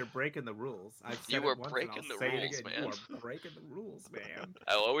do, you're breaking the rules. You were breaking the rules, man. You are breaking the rules, man.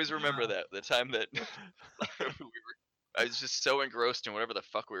 I'll always remember that the time that I was just so engrossed in whatever the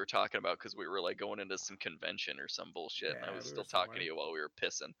fuck we were talking about because we were like going into some convention or some bullshit, and I was still talking to you while we were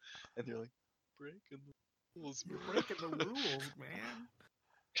pissing, and you're like, breaking the rules, you're breaking the rules, man.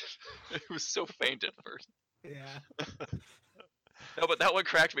 It was so faint at first. Yeah. No, but that one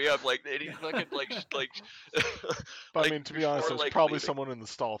cracked me up. Like, he fucking like. But I mean, to be honest, there's probably someone in the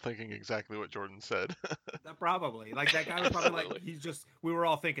stall thinking exactly what Jordan said. Probably. Like that guy was probably like, we were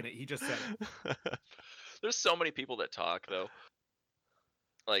all thinking it. He just said it. There's so many people that talk though.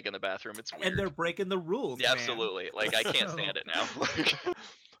 Like in the bathroom, it's weird. And they're breaking the rules. Yeah, absolutely. Like I can't stand it now.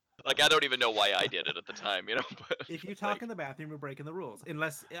 Like I don't even know why I did it at the time, But if you talk in the bathroom, you're breaking the rules.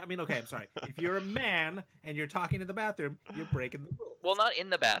 Unless, I mean, okay, I'm sorry. If you're a man and you're talking in the bathroom, you're breaking the rules. Well, not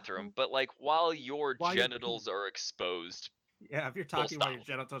in the bathroom, but like while your genitals are exposed. Yeah, if you're talking while your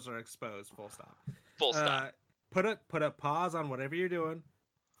genitals are exposed, full stop. Full stop. Put a pause on whatever you're doing.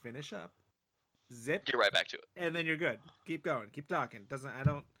 Finish up. Zip. Get right back to it. And then you're good. Keep going. Keep talking.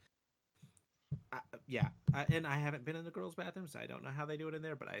 And I haven't been in the girls' bathroom, so I don't know how they do it in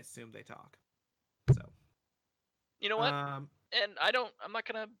there, but I assume they talk. So. You know what? And I'm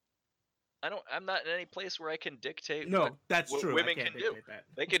not in any place where I can dictate what women can do.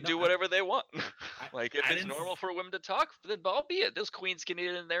 They can do whatever they want. Like, if it's normal for women to talk, then albeit those queens can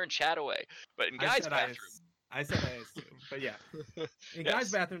get in there and chat away. But in guys' bathrooms... I said I assume. But yeah. In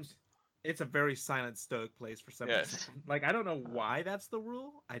guys' bathrooms, it's a very silent, stoic place for some reason. Like, I don't know why that's the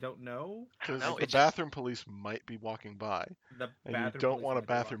rule. I don't know. Because the bathroom police might be walking by, and you don't want a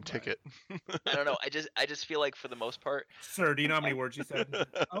bathroom ticket. I don't know. I just feel like for the most part. Sir, do you know how many words you said?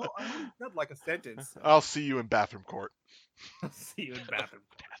 I said like a sentence. I'll see you in bathroom court. I'll see you in bathroom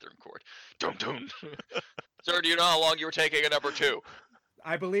court. Dum dum. Sir, do you know how long you were taking a number 2?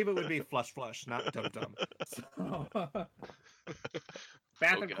 I believe it would be flush, not dum dum. So...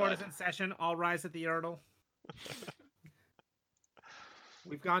 Bath and Court is in session. All rise at the urinal.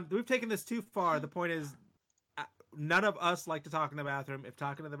 We've taken this too far. The point is, none of us like to talk in the bathroom. If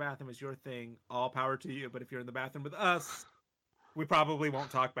talking in the bathroom is your thing, all power to you. But if you're in the bathroom with us, we probably won't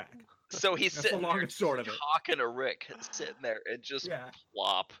talk back. So he's sitting there short of it. Talking to Rick, sitting there and just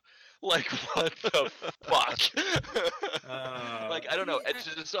plop. Like, what the fuck? Like, I don't know. It's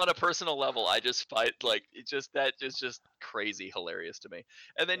just on a personal level, I just find, like, that is just crazy hilarious to me.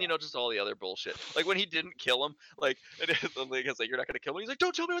 And then, just all the other bullshit. Like, when he didn't kill him, like, and the league is like, you're not going to kill him. He's like,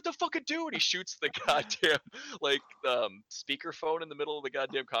 don't tell me what to fucking do. And he shoots the goddamn, like, speakerphone in the middle of the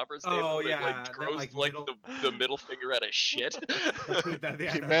goddamn conference table. Oh, and, like, throws, the middle finger at his shit.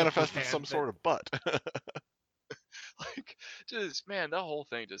 He manifested some sort of butt. Like, just, man, that whole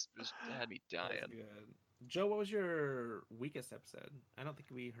thing just had me dying. Joe, what was your weakest episode? I don't think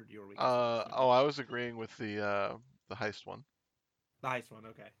we heard your weakest episode. I was agreeing with the heist one. The heist one,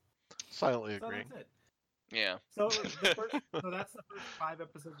 okay. Silently agreeing. That's it. Yeah. So that's the first 5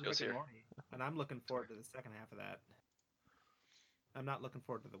 episodes of Rick and Morty, and I'm looking forward to the second half of that. I'm not looking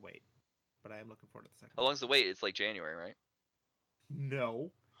forward to the wait, but I am looking forward to the second. How long's the wait? It's like January, right?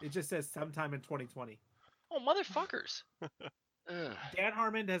 No, it just says sometime in 2020. Oh, motherfuckers! Dan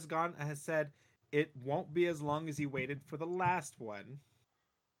Harmon has said it won't be as long as he waited for the last one.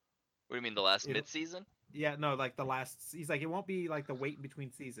 What do you mean, the last mid-season? Yeah, no, like the last. He's like, it won't be like the wait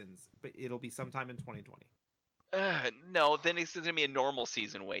between seasons, but it'll be sometime in 2020. No, then it's gonna be a normal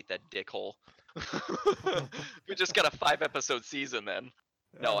season wait. That dickhole. We just got a 5-episode season then.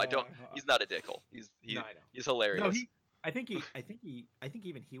 No, I don't. He's not a dickhole. He's hilarious. No, I think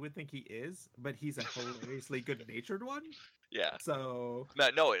even he would think he is, but he's a hilariously good-natured one. Yeah. So.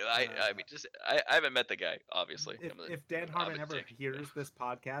 No. I mean, I haven't met the guy, obviously. If Dan Harmon ever hears this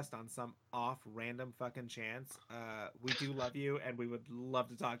podcast on some off random fucking chance, we do love you, and we would love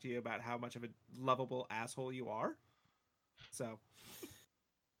to talk to you about how much of a lovable asshole you are. So.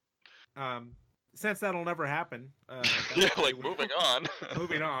 Since that'll never happen. Moving on.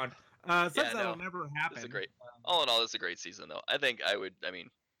 Moving on. Since that'll never happen. This is great. All in all, this is a great season, though. I think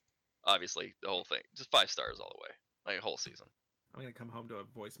obviously, the whole thing. Just 5 stars all the way. Like, a whole season. I'm going to come home to a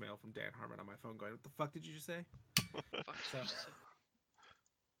voicemail from Dan Harmon on my phone going, what the fuck did you just say?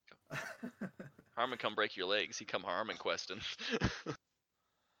 Harmon come break your legs. He come Harmon questing.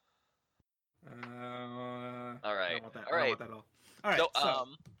 All right. All right. So,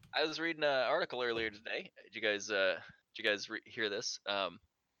 I was reading an article earlier today. Did you guys hear this?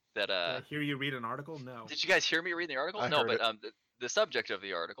 Did I hear you read an article? No. Did you guys hear me read the article? No, but the subject of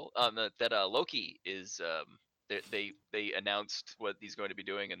the article, that Loki is they announced what he's going to be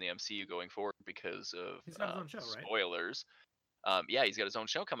doing in the MCU going forward because of he's got his own show, spoilers. Right? Yeah, he's got his own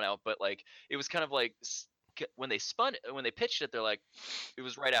show coming out, but like it was kind of like when they pitched it, they're like it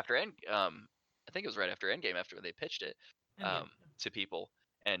was right after I think it was right after Endgame after they pitched it to people,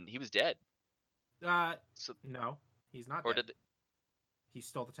 and he was dead. So, no, he's not. Or dead. He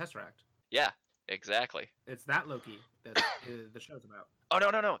stole the Tesseract. Yeah, exactly. It's that Loki that the show's about. Oh,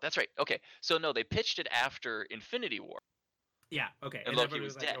 no. That's right. Okay. So, no, they pitched it after Infinity War. Yeah, okay. And Loki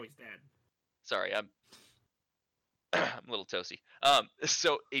was dead. Oh, he's dead. Sorry, I'm a little toasty.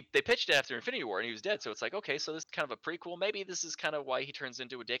 So they pitched it after Infinity War, and he was dead. So it's like, okay, so this is kind of a prequel. Maybe this is kind of why he turns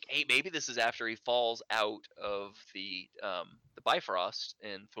into a dick. Hey, maybe this is after he falls out of the Bifrost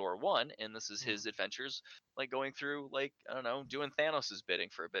in Thor 1, and this is his adventures, like going through, like, I don't know, doing Thanos' bidding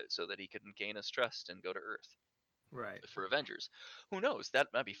for a bit so that he can gain his trust and go to Earth. Right. For Avengers. Who knows? That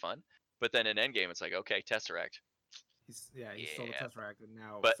might be fun. But then in Endgame, it's like, okay, Tesseract. He stole the Tesseract, and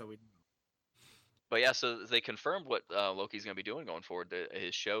now But yeah, so they confirmed what Loki's going to be doing going forward.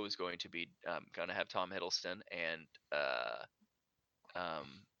 His show is going to be going to have Tom Hiddleston, and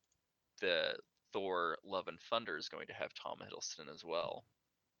the Thor: Love and Thunder is going to have Tom Hiddleston as well.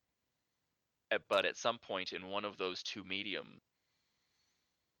 But at some point in one of those two mediums,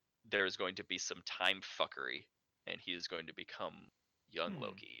 there's going to be some time fuckery, and he is going to become young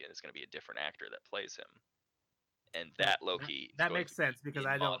Loki, and it's going to be a different actor that plays him. And that Loki that makes sense because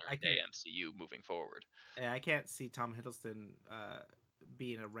I can't MCU moving forward. I can't see Tom Hiddleston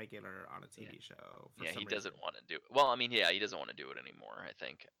being a regular on a TV show. He doesn't want to do it. Well, I mean, he doesn't want to do it anymore, I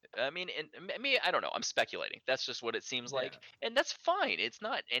think. I mean, I don't know. I'm speculating. That's just what it seems like. And that's fine. It's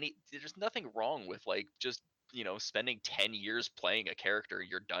not there's nothing wrong with like just, spending 10 years playing a character.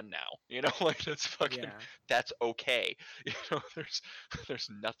 You're done now. Like that's fucking, that's okay. There's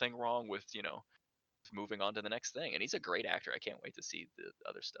nothing wrong with, moving on to the next thing. And he's a great actor. I can't wait to see the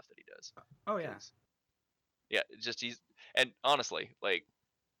other stuff that he does. Oh yeah. Yeah, and honestly, like,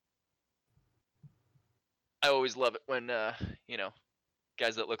 I always love it when,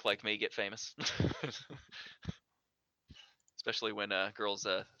 Guys that look like me get famous. Especially when girls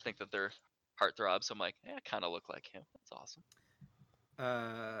think that they're heartthrobs. So I'm like, I kind of look like him. That's awesome.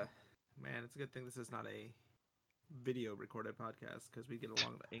 Man, it's a good thing this is not a video recorded podcast because we get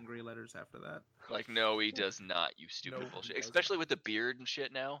along the angry letters after that. Like, no, he does not, you stupid bullshit. Especially with the beard and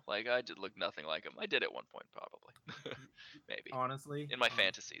shit now. Like, I did look nothing like him. I did at one point, probably. Maybe. Honestly. In my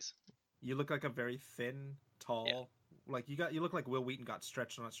fantasies. You look like a very thin, tall, like you look like Will Wheaton got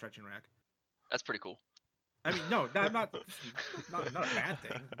stretched on a stretching rack. That's pretty cool. I mean, no, not a bad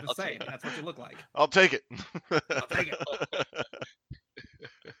thing. I'm just saying, that's what you look like. I'll take it. I'll take it.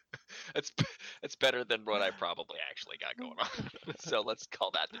 It's better than what I probably actually got going on. So let's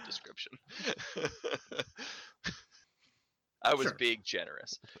call that the description. I was being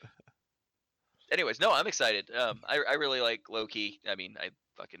generous. Anyways, no, I'm excited. I really like Loki. I mean, I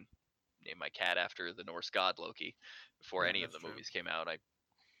fucking named my cat after the Norse god Loki before any of the movies came out. I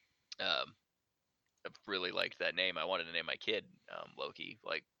really liked that name. I wanted to name my kid Loki,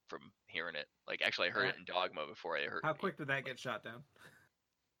 like from hearing it. Like, actually, I heard it in Dogma before I heard. How quick did that get shot down?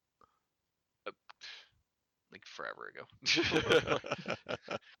 Like forever ago.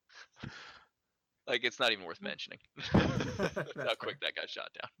 Like, it's not even worth mentioning. How quick that got shot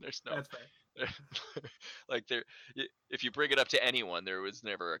down. There's no. That's fair. Like, if you bring it up to anyone, there was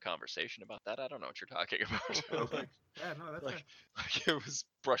never a conversation about that. I don't know what you're talking about. Okay. Yeah, no, that's like it was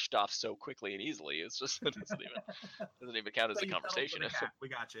brushed off so quickly and easily. It's just it doesn't even count as a conversation. We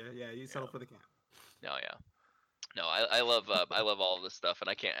got you. Yeah, you settled for the cat. No, yeah. No, I love all of this stuff, and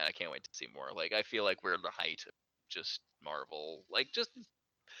I can't wait to see more. Like, I feel like we're at the height of just Marvel, like just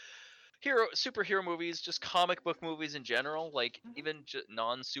superhero movies, just comic book movies in general. Like, even just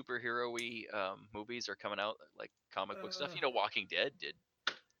non-superhero-y movies are coming out, like comic book stuff. You know, Walking Dead did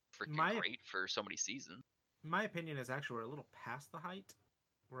freaking great for so many seasons. My opinion is actually we're a little past the height.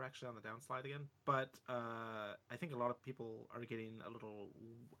 We're actually on the downslide again, but I think a lot of people are getting a little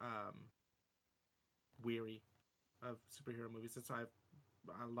weary of superhero movies. Since I have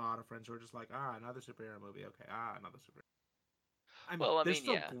a lot of friends who are just like, another superhero movie. Okay, another superhero. I mean, they're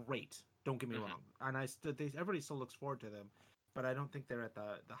still great. Don't get me wrong, and everybody still looks forward to them, but I don't think they're at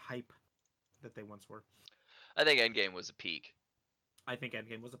the hype that they once were. I think Endgame was a peak. I think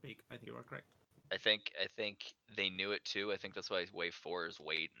Endgame was a peak. I think you are correct. I think they knew it too. I think that's why Wave 4 is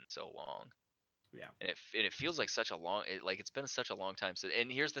waiting so long. Yeah. And it feels like such a long it's been such a long time. So,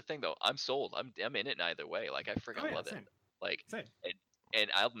 and here's the thing though, I'm sold. I'm in it either way. Like, I freaking love it. Like, same. And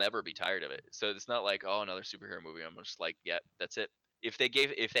I'll never be tired of it. So it's not like, oh, another superhero movie. I'm just like, yeah, that's it. If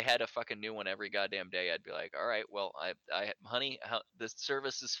they had a fucking new one every goddamn day, I'd be like, all right, well, honey, the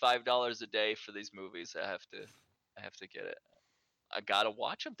service is $5 a day for these movies. I have to get it. I gotta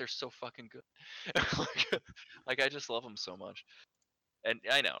watch them. They're so fucking good. like I just love them so much. And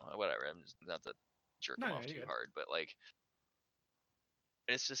I know, whatever. I'm just not to jerk them off too hard, but like,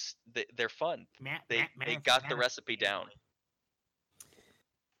 it's just they're fun. They got the recipe down.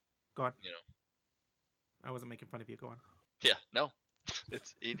 Go on. You know, I wasn't making fun of you. Go on. Yeah, no,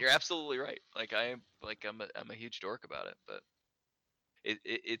 you're absolutely right. Like, I'm a huge dork about it, but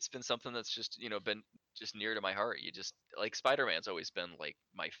it's been something that's just been just near to my heart. You just like Spider-Man's always been like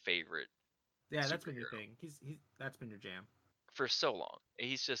my favorite. Yeah, that's been your thing. He's that's been your jam for so long.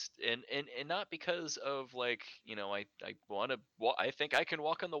 He's just and not because of like I want to. Well, I think I can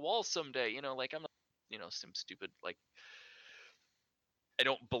walk on the wall someday. Like I'm not some stupid like. I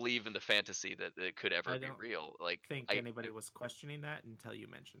don't believe in the fantasy that it could ever be real. Like, I think anybody was questioning that until you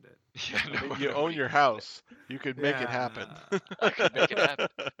mentioned it. Yeah, no, you own your house. You could make it happen. I could make it happen.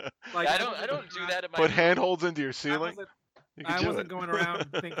 Like, I don't do that in my put handholds into your ceiling. I wasn't going around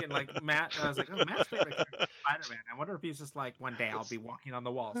thinking like Matt. I was like, oh, Matt's favorite character is Spider-Man. I wonder if he's just like, one day I'll be walking on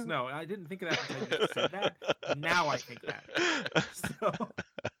the walls. No, I didn't think of that until you said that. Now I think that. So.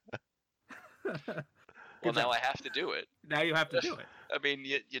 Well, now I have to do it. Now you have to do it. I mean,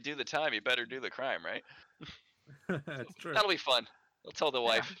 you do the time, you better do the crime, right? That's true. That'll be fun. I'll tell the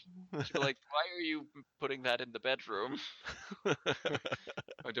wife. She'll be like, why are you putting that in the bedroom?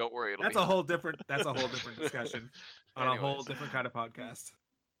 Oh, don't worry. That's a whole different discussion on a whole different kind of podcast.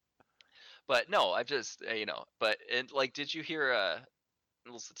 But no, I've just, but, and like, did you hear,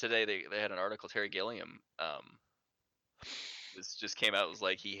 today they had an article, Terry Gilliam, this just came out. It was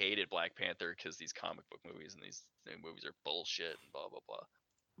like he hated Black Panther because these comic book movies and these movies are bullshit and blah blah blah.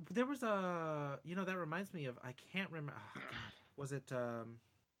 There was a that reminds me of, I can't remember. Oh, God. Was it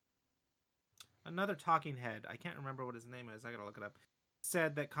another talking head? I can't remember what his name is. I gotta look it up.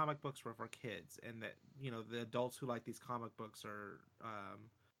 Said that comic books were for kids and that the adults who like these comic books are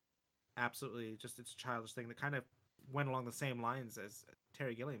absolutely just, it's a childish thing. That kind of went along the same lines as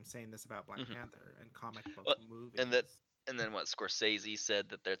Terry Gilliam saying this about Black Mhm. Panther and comic book Well, and movies. then what Scorsese said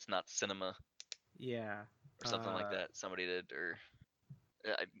that that's not cinema Yeah. or something like that. Somebody did, or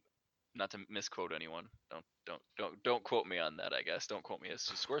I, not to misquote anyone. Don't quote me on that. I guess don't quote me. As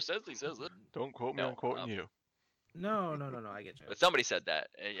Scorsese says it. Don't quote me No, on quoting you. No. I get you. but somebody said that.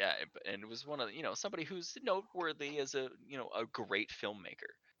 Yeah, and it was one of somebody who's noteworthy as a a great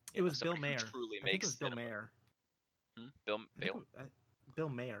filmmaker. It was Bill Somebody who Mayer. truly I think it makes was Bill cinema. Mayer. Bill I think Bale. Bill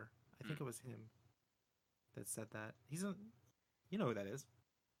Mayer. I think Hmm. it was him that said that. He's a. You know who that is?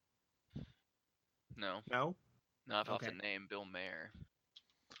 No, No. not off the Okay. name Bill Mayer.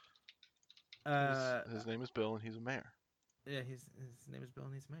 His name is Bill, and he's a mayor. Yeah, his name is Bill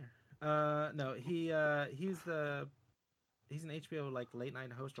and he's mayor. No, he's an HBO like late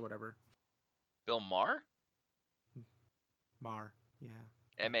night host or whatever. Bill Maher. Mar. Yeah.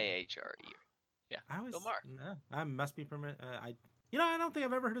 Mahre. Yeah, I was. Bill Maher. I must be permanent. I don't think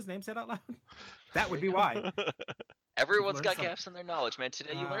I've ever heard his name said out loud. That would be why. Everyone's learned got something. gaps in their knowledge, man.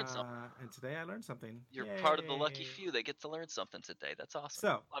 Today you learned something. And today I learned something. You're part of the lucky Yay. few that get to learn something today. That's awesome.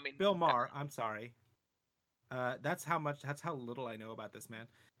 So, I mean, Bill Maher. I'm sorry. That's how little I know about this man.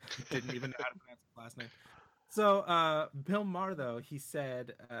 Didn't even know how to pronounce his last name. So, Bill Maher, though, he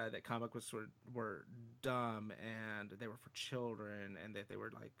said that comic books were dumb and they were for children and that they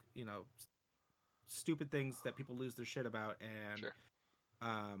were like, stupid things that people lose their shit about. And, sure.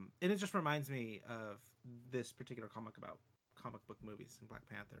 And it just reminds me of this particular comic about comic book movies and Black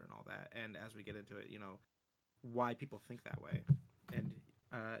Panther and all that. And as we get into it, why people think that way. And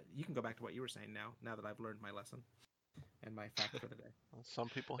you can go back to what you were saying now that I've learned my lesson and my fact for the day. Some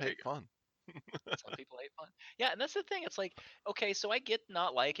people hate fun. Some people hate fun. Yeah, and that's the thing. It's like, okay, so I get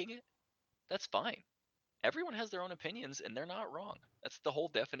not liking it. That's fine. Everyone has their own opinions, and they're not wrong. That's the whole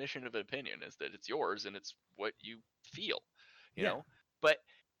definition of an opinion, is that it's yours and it's what you feel, you know? But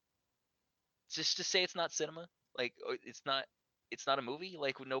just to say it's not cinema, like it's not a movie.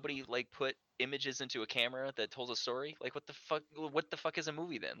 Like nobody like put images into a camera that tells a story. Like what the fuck is a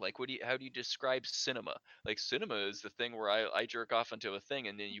movie then? Like how do you describe cinema? Like cinema is the thing where I jerk off into a thing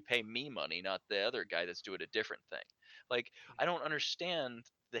and then you pay me money, not the other guy that's doing a different thing. Like I don't understand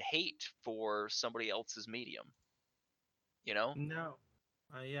the hate for somebody else's medium. No.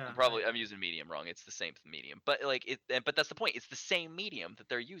 Yeah. I'm using medium wrong. It's the same medium. But but that's the point. It's the same medium that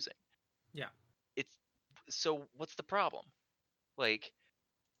they're using. Yeah. It's so what's the problem? Like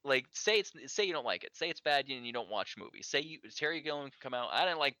say you don't like it. Say it's bad and you don't watch movies. Say Terry Gilliam can come out. I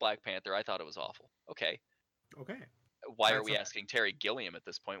didn't like Black Panther. I thought it was awful. Okay. Why are we asking Terry Gilliam at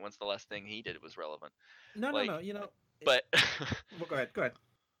this point? When's the last thing he did was relevant? No. But well, go ahead.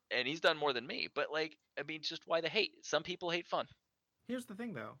 And he's done more than me. But I mean, just why the hate? Some people hate fun. Here's the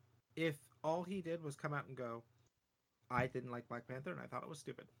thing, though. If all he did was come out and go, I didn't like Black Panther and I thought it was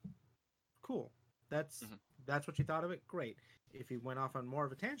stupid. Cool. That's what you thought of it. Great. If he went off on more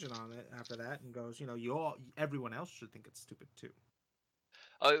of a tangent on it after that and goes, everyone else should think it's stupid too.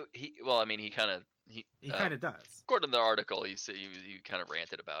 Oh, he kind of does. According to the article, he kind of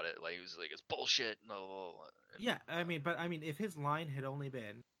ranted about it. Like he was like, it's bullshit. No. Yeah, but if his line had only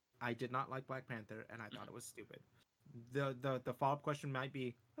been, I did not like Black Panther and I thought it was stupid. The follow-up question might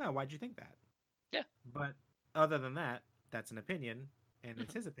be, why'd you think that? Yeah. But other than that, that's an opinion, and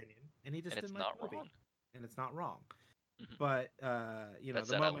it's his opinion, and he just didn't like the movie. Wrong. And it's not wrong. But that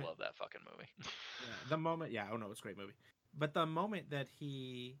said, I love that fucking movie. The moment, it's a great movie. But the moment that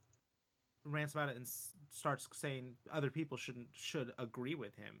he rants about it and starts saying other people should agree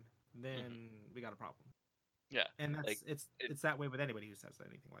with him, then we got a problem. Yeah, and that's it's that way with anybody who says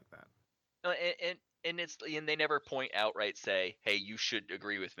anything like that. No, and they never outright say, "Hey, you should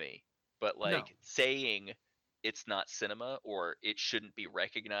agree with me," but saying it's not cinema or it shouldn't be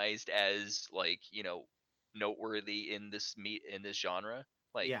recognized as noteworthy in this genre.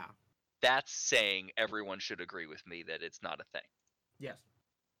 That's saying everyone should agree with me that it's not a thing. Yes,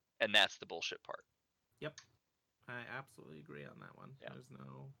 and that's the bullshit part. Yep, I absolutely agree on that one. Yeah. There's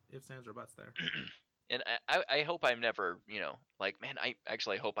no ifs, ands, or buts there. And I hope I'm never, man, I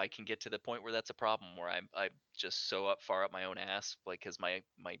actually hope I can get to the point where that's a problem, where I'm just so far up my own ass, because my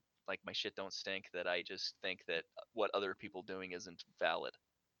shit don't stink, that I just think that what other people doing isn't valid.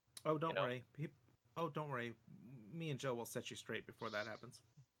 Oh, don't worry. Don't worry. Me and Joe will set you straight before that happens.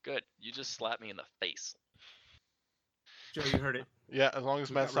 Good. You just slapped me in the face. Joe, you heard it. Yeah, as long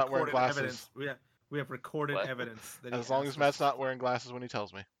as Matt's not wearing glasses. Evidence. We have recorded evidence. That as long as Matt's not wearing glasses when he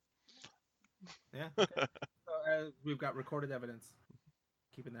tells me. Yeah. Okay. So, we've got recorded evidence.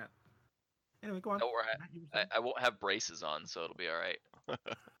 Keeping that. Anyway, go on. Don't worry. I won't have braces on, so it'll be all right.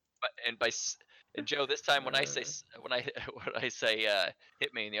 And Joe, this time when I say when I say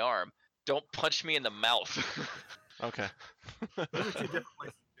hit me in the arm, don't punch me in the mouth. Okay. Those are two different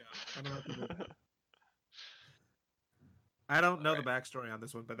places, Joe. I don't have to do that. I don't know the backstory on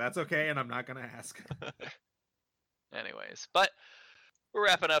this one, but that's okay, and I'm not gonna ask. Anyways, but we're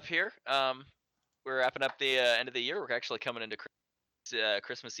wrapping up here. We're wrapping up the end of the year. We're actually coming into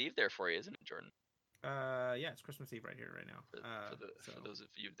Christmas Eve there for you, isn't it, Jordan? Yeah, it's Christmas Eve right here, right now. For those of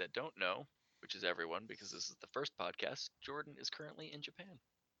you that don't know, which is everyone, because this is the first podcast, Jordan is currently in Japan.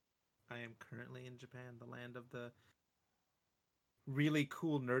 I am currently in Japan, the land of the really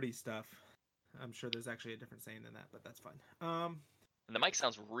cool nerdy stuff. I'm sure there's actually a different saying than that, but that's fine. And the mic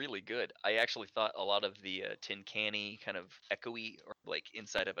sounds really good. I actually thought a lot of the tin canny kind of echoey or like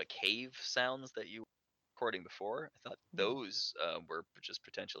inside of a cave sounds that you were recording before, I thought those were just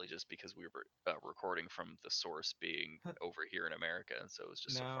potentially just because we were recording from the source being over here in America, and so it was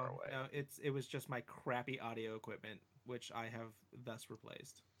just so far away. No, it was just my crappy audio equipment, which I have thus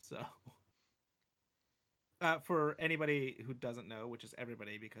replaced. So, for anybody who doesn't know, which is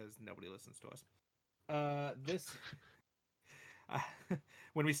everybody because nobody listens to us, this.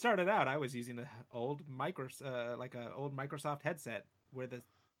 When we started out, I was using an old old Microsoft headset where the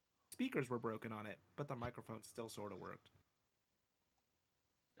speakers were broken on it, but the microphone still sort of worked.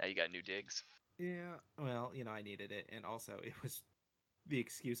 Now you got new digs. Yeah, well, I needed it, and also it was the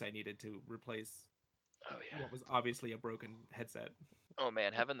excuse I needed to replace what was obviously a broken headset. Oh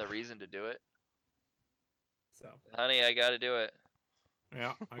man, having the reason to do it. So, honey, I gotta do it.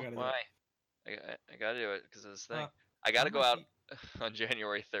 Yeah, I gotta do it. I gotta do it because of this thing. I gotta go out on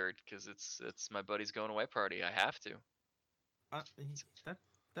January 3rd because it's my buddy's going away party. I have to.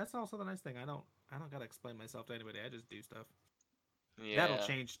 That's also the nice thing. I don't gotta explain myself to anybody. I just do stuff. Yeah.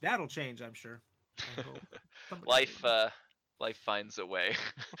 That'll change. I'm sure. Life finds a way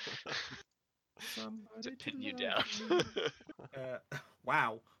to pin you down.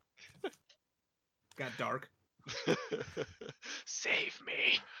 Wow. Got dark. Save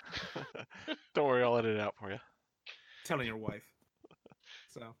me. Don't worry, I'll edit it out for you. Telling your wife.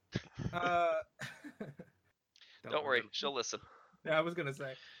 So, don't worry, she'll listen. Yeah, I was gonna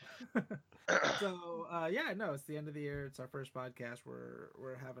say. So, yeah, no, it's the end of the year. It's our first podcast.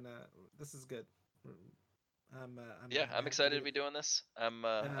 We're having this is good. I'm excited to be doing this. I'm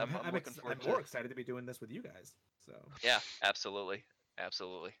looking forward to it. I'm more excited to be doing this with you guys. So. Yeah, absolutely. I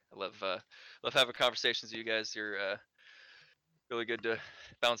love having conversations with you guys. You're really good to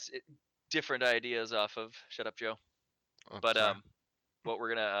bounce different ideas off of. Shut up, Joe. But what we're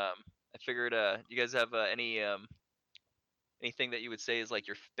gonna I figured you guys have anything that you would say is like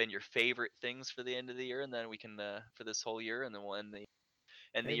been your favorite things for the end of the year, and then we can for this whole year, and then we'll end the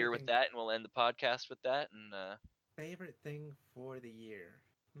year with that, and we'll end the podcast with that. And favorite thing for the year.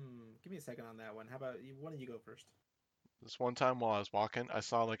 Give me a second on that one. How about you? Why don't you go first? This one time while I was walking, I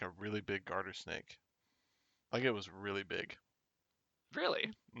saw like a really big garter snake. Like it was really big.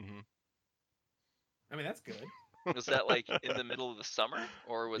 Really? Mm-hmm. I mean, that's good. Was that like in the middle of the summer,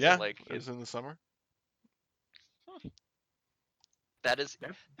 or was it like? It was in the summer. That is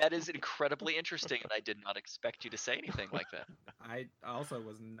incredibly interesting, and I did not expect you to say anything like that. I also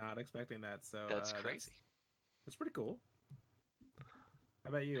was not expecting that. So that's crazy. That's pretty cool. How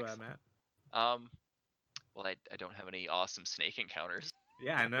about you, Matt? Well, I don't have any awesome snake encounters.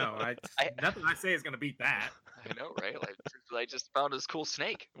 Yeah, I know. Nothing I say is gonna beat that. I know, right? I just found this cool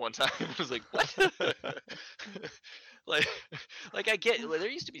snake one time. I was like, what? like I get. There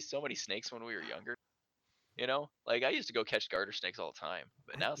used to be so many snakes when we were younger. Like I used to go catch garter snakes all the time,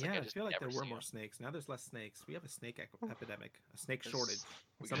 but now it's I feel like there were more snakes. Now there's less snakes. We have a snake epidemic, a snake shortage.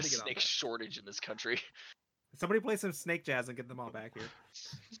 We got a snake shortage in this country. Somebody play some snake jazz and get them all back here.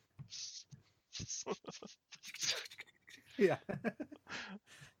 Yeah.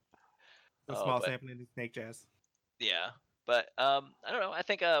 Small sampling of snake jazz. Yeah, but I don't know. I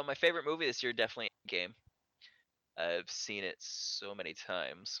think my favorite movie this year definitely Endgame. I've seen it so many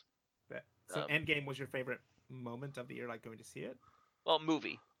times. So Endgame was your favorite moment of the year, like going to see it? Well,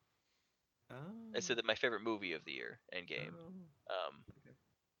 movie. Oh. I said that my favorite movie of the year, Endgame.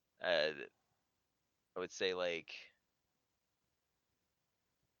 Okay. I would say like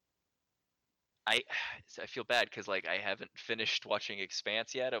I feel bad because like I haven't finished watching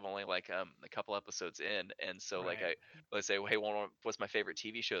Expanse yet. I'm only like a couple episodes in, and so like let's say, hey, what's my favorite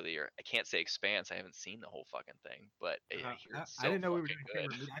TV show of the year? I can't say Expanse. I haven't seen the whole fucking thing, but I hear it's so I didn't know we were doing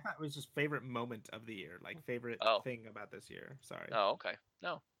favorite movie. I thought it was just favorite moment of the year, like favorite thing about this year. Sorry. Oh, okay.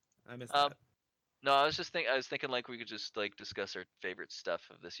 No, I missed that. No, I was thinking like we could just like discuss our favorite stuff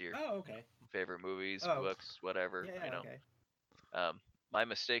of this year. Oh, okay. Favorite movies, books, whatever. Yeah, Okay. My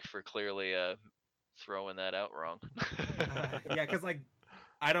mistake for clearly throwing that out wrong. Yeah, because like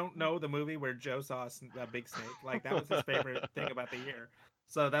I don't know the movie where Joe saw a big snake. Like that was his favorite thing about the year.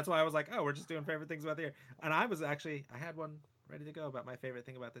 So that's why I was like, oh, we're just doing favorite things about the year. And I had one ready to go about my favorite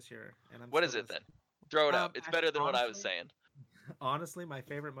thing about this year. And What is it then? Throw it out. It's better than what I was saying. Honestly, my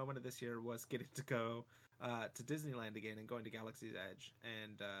favorite moment of this year was getting to go to Disneyland again and going to Galaxy's Edge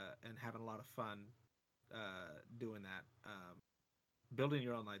and having a lot of fun doing that. Building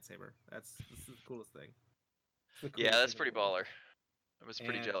your own lightsaber. That's the coolest thing. Yeah, that's pretty baller. I was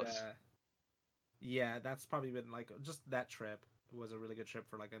pretty jealous. Yeah, that's probably been like just that trip was a really good trip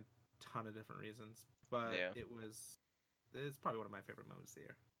for like a ton of different reasons. But yeah. it's probably one of my favorite moments of the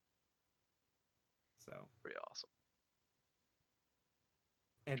year. So pretty awesome.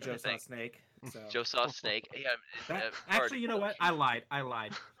 And Joe saw Snake. So. Joe saw Snake. Yeah. Actually, you know what? I lied.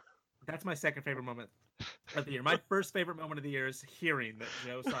 That's my second favorite moment of the year. My first favorite moment of the year is hearing that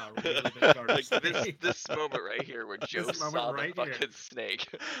Joe saw a really big garter snake. This moment right here where Joe saw the fucking snake.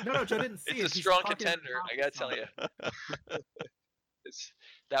 No, Joe didn't see it. It's a strong contender, I gotta tell you.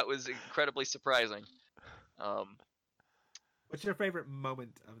 That was incredibly surprising. What's your favorite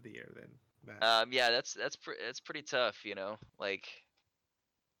moment of the year then, Matt? Yeah, that's pretty tough, you know. Like,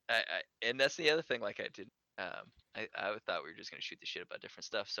 and that's the other thing. Like, I thought we were just gonna shoot the shit about different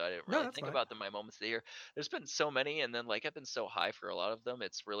stuff, so I didn't really think about my moments of the year. There's been so many, and then like I've been so high for a lot of them,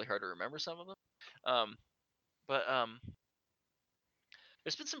 it's really hard to remember some of them. But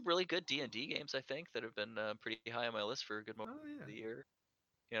there's been some really good D&D games, I think, that have been pretty high on my list for a good moment of the year.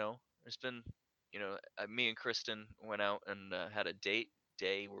 You know, there's been, you know, me and Kristen went out and had a date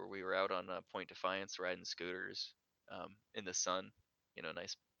day where we were out on Point Defiance riding scooters in the sun. You know,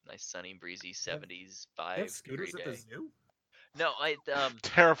 nice sunny breezy 70s vibe. They have scooters at the zoo? No,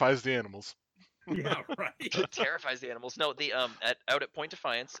 terrifies the animals. Yeah, right. It terrifies the animals. No, the out at Point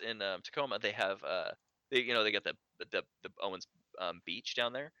Defiance in Tacoma, they have they got the Owens beach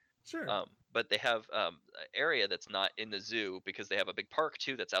down there. Sure. But they have an area that's not in the zoo because they have a big park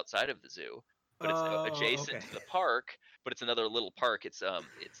too that's outside of the zoo, but it's adjacent to the park. But it's another little park. It's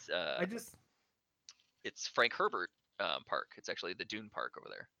Frank Herbert Park. It's actually the Dune Park over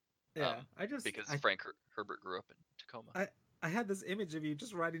there. Yeah, because Frank Herbert grew up in Tacoma. I had this image of you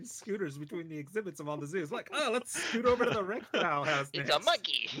just riding scooters between the exhibits of all the zoos. Like, oh, let's scoot over to the reptile house next. It's a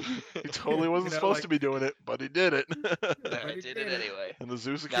monkey. He totally wasn't supposed to be doing it, but he did it. I did it anyway. And the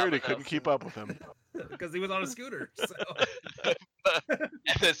zoo security couldn't keep up with him. Because he was on a scooter. So.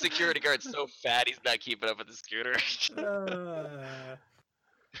 And the security guard's so fat he's not keeping up with the scooter.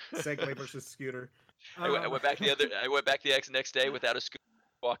 Segway versus scooter. I went back the next day without a scooter,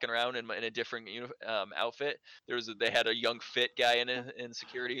 walking around in a different outfit. They had a young fit guy in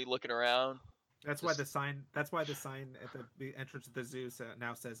security looking around. That's why the sign at the entrance of the zoo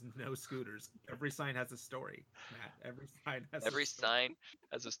now says no scooters. Every sign has a story, Matt. Every sign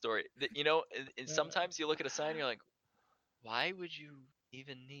has a story. You know, and sometimes you look at a sign and you're like, why would you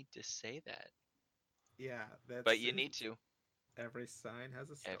even need to say that? Yeah, but you need to. Every sign has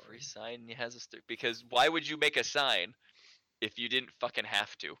a story. Every sign has a story. Because why would you make a sign if you didn't fucking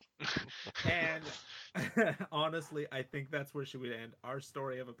have to? And honestly, I think that's where she would end our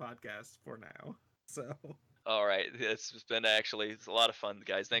story of a podcast for now. So. All right, it's been it's a lot of fun,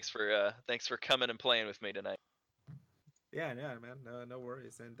 guys. Thanks for coming and playing with me tonight. Yeah, man. No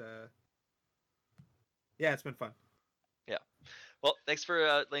worries. And yeah, it's been fun. Yeah. Well, thanks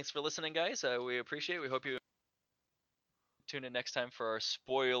for listening, guys. We appreciate it. We hope you tune in next time for our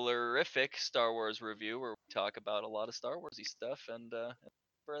spoilerific Star Wars review, where we talk about a lot of Star Warsy stuff and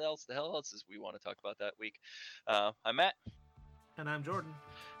whatever else is we want to talk about that week. I'm Matt. And I'm Jordan.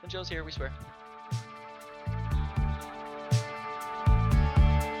 And Joe's here, we swear.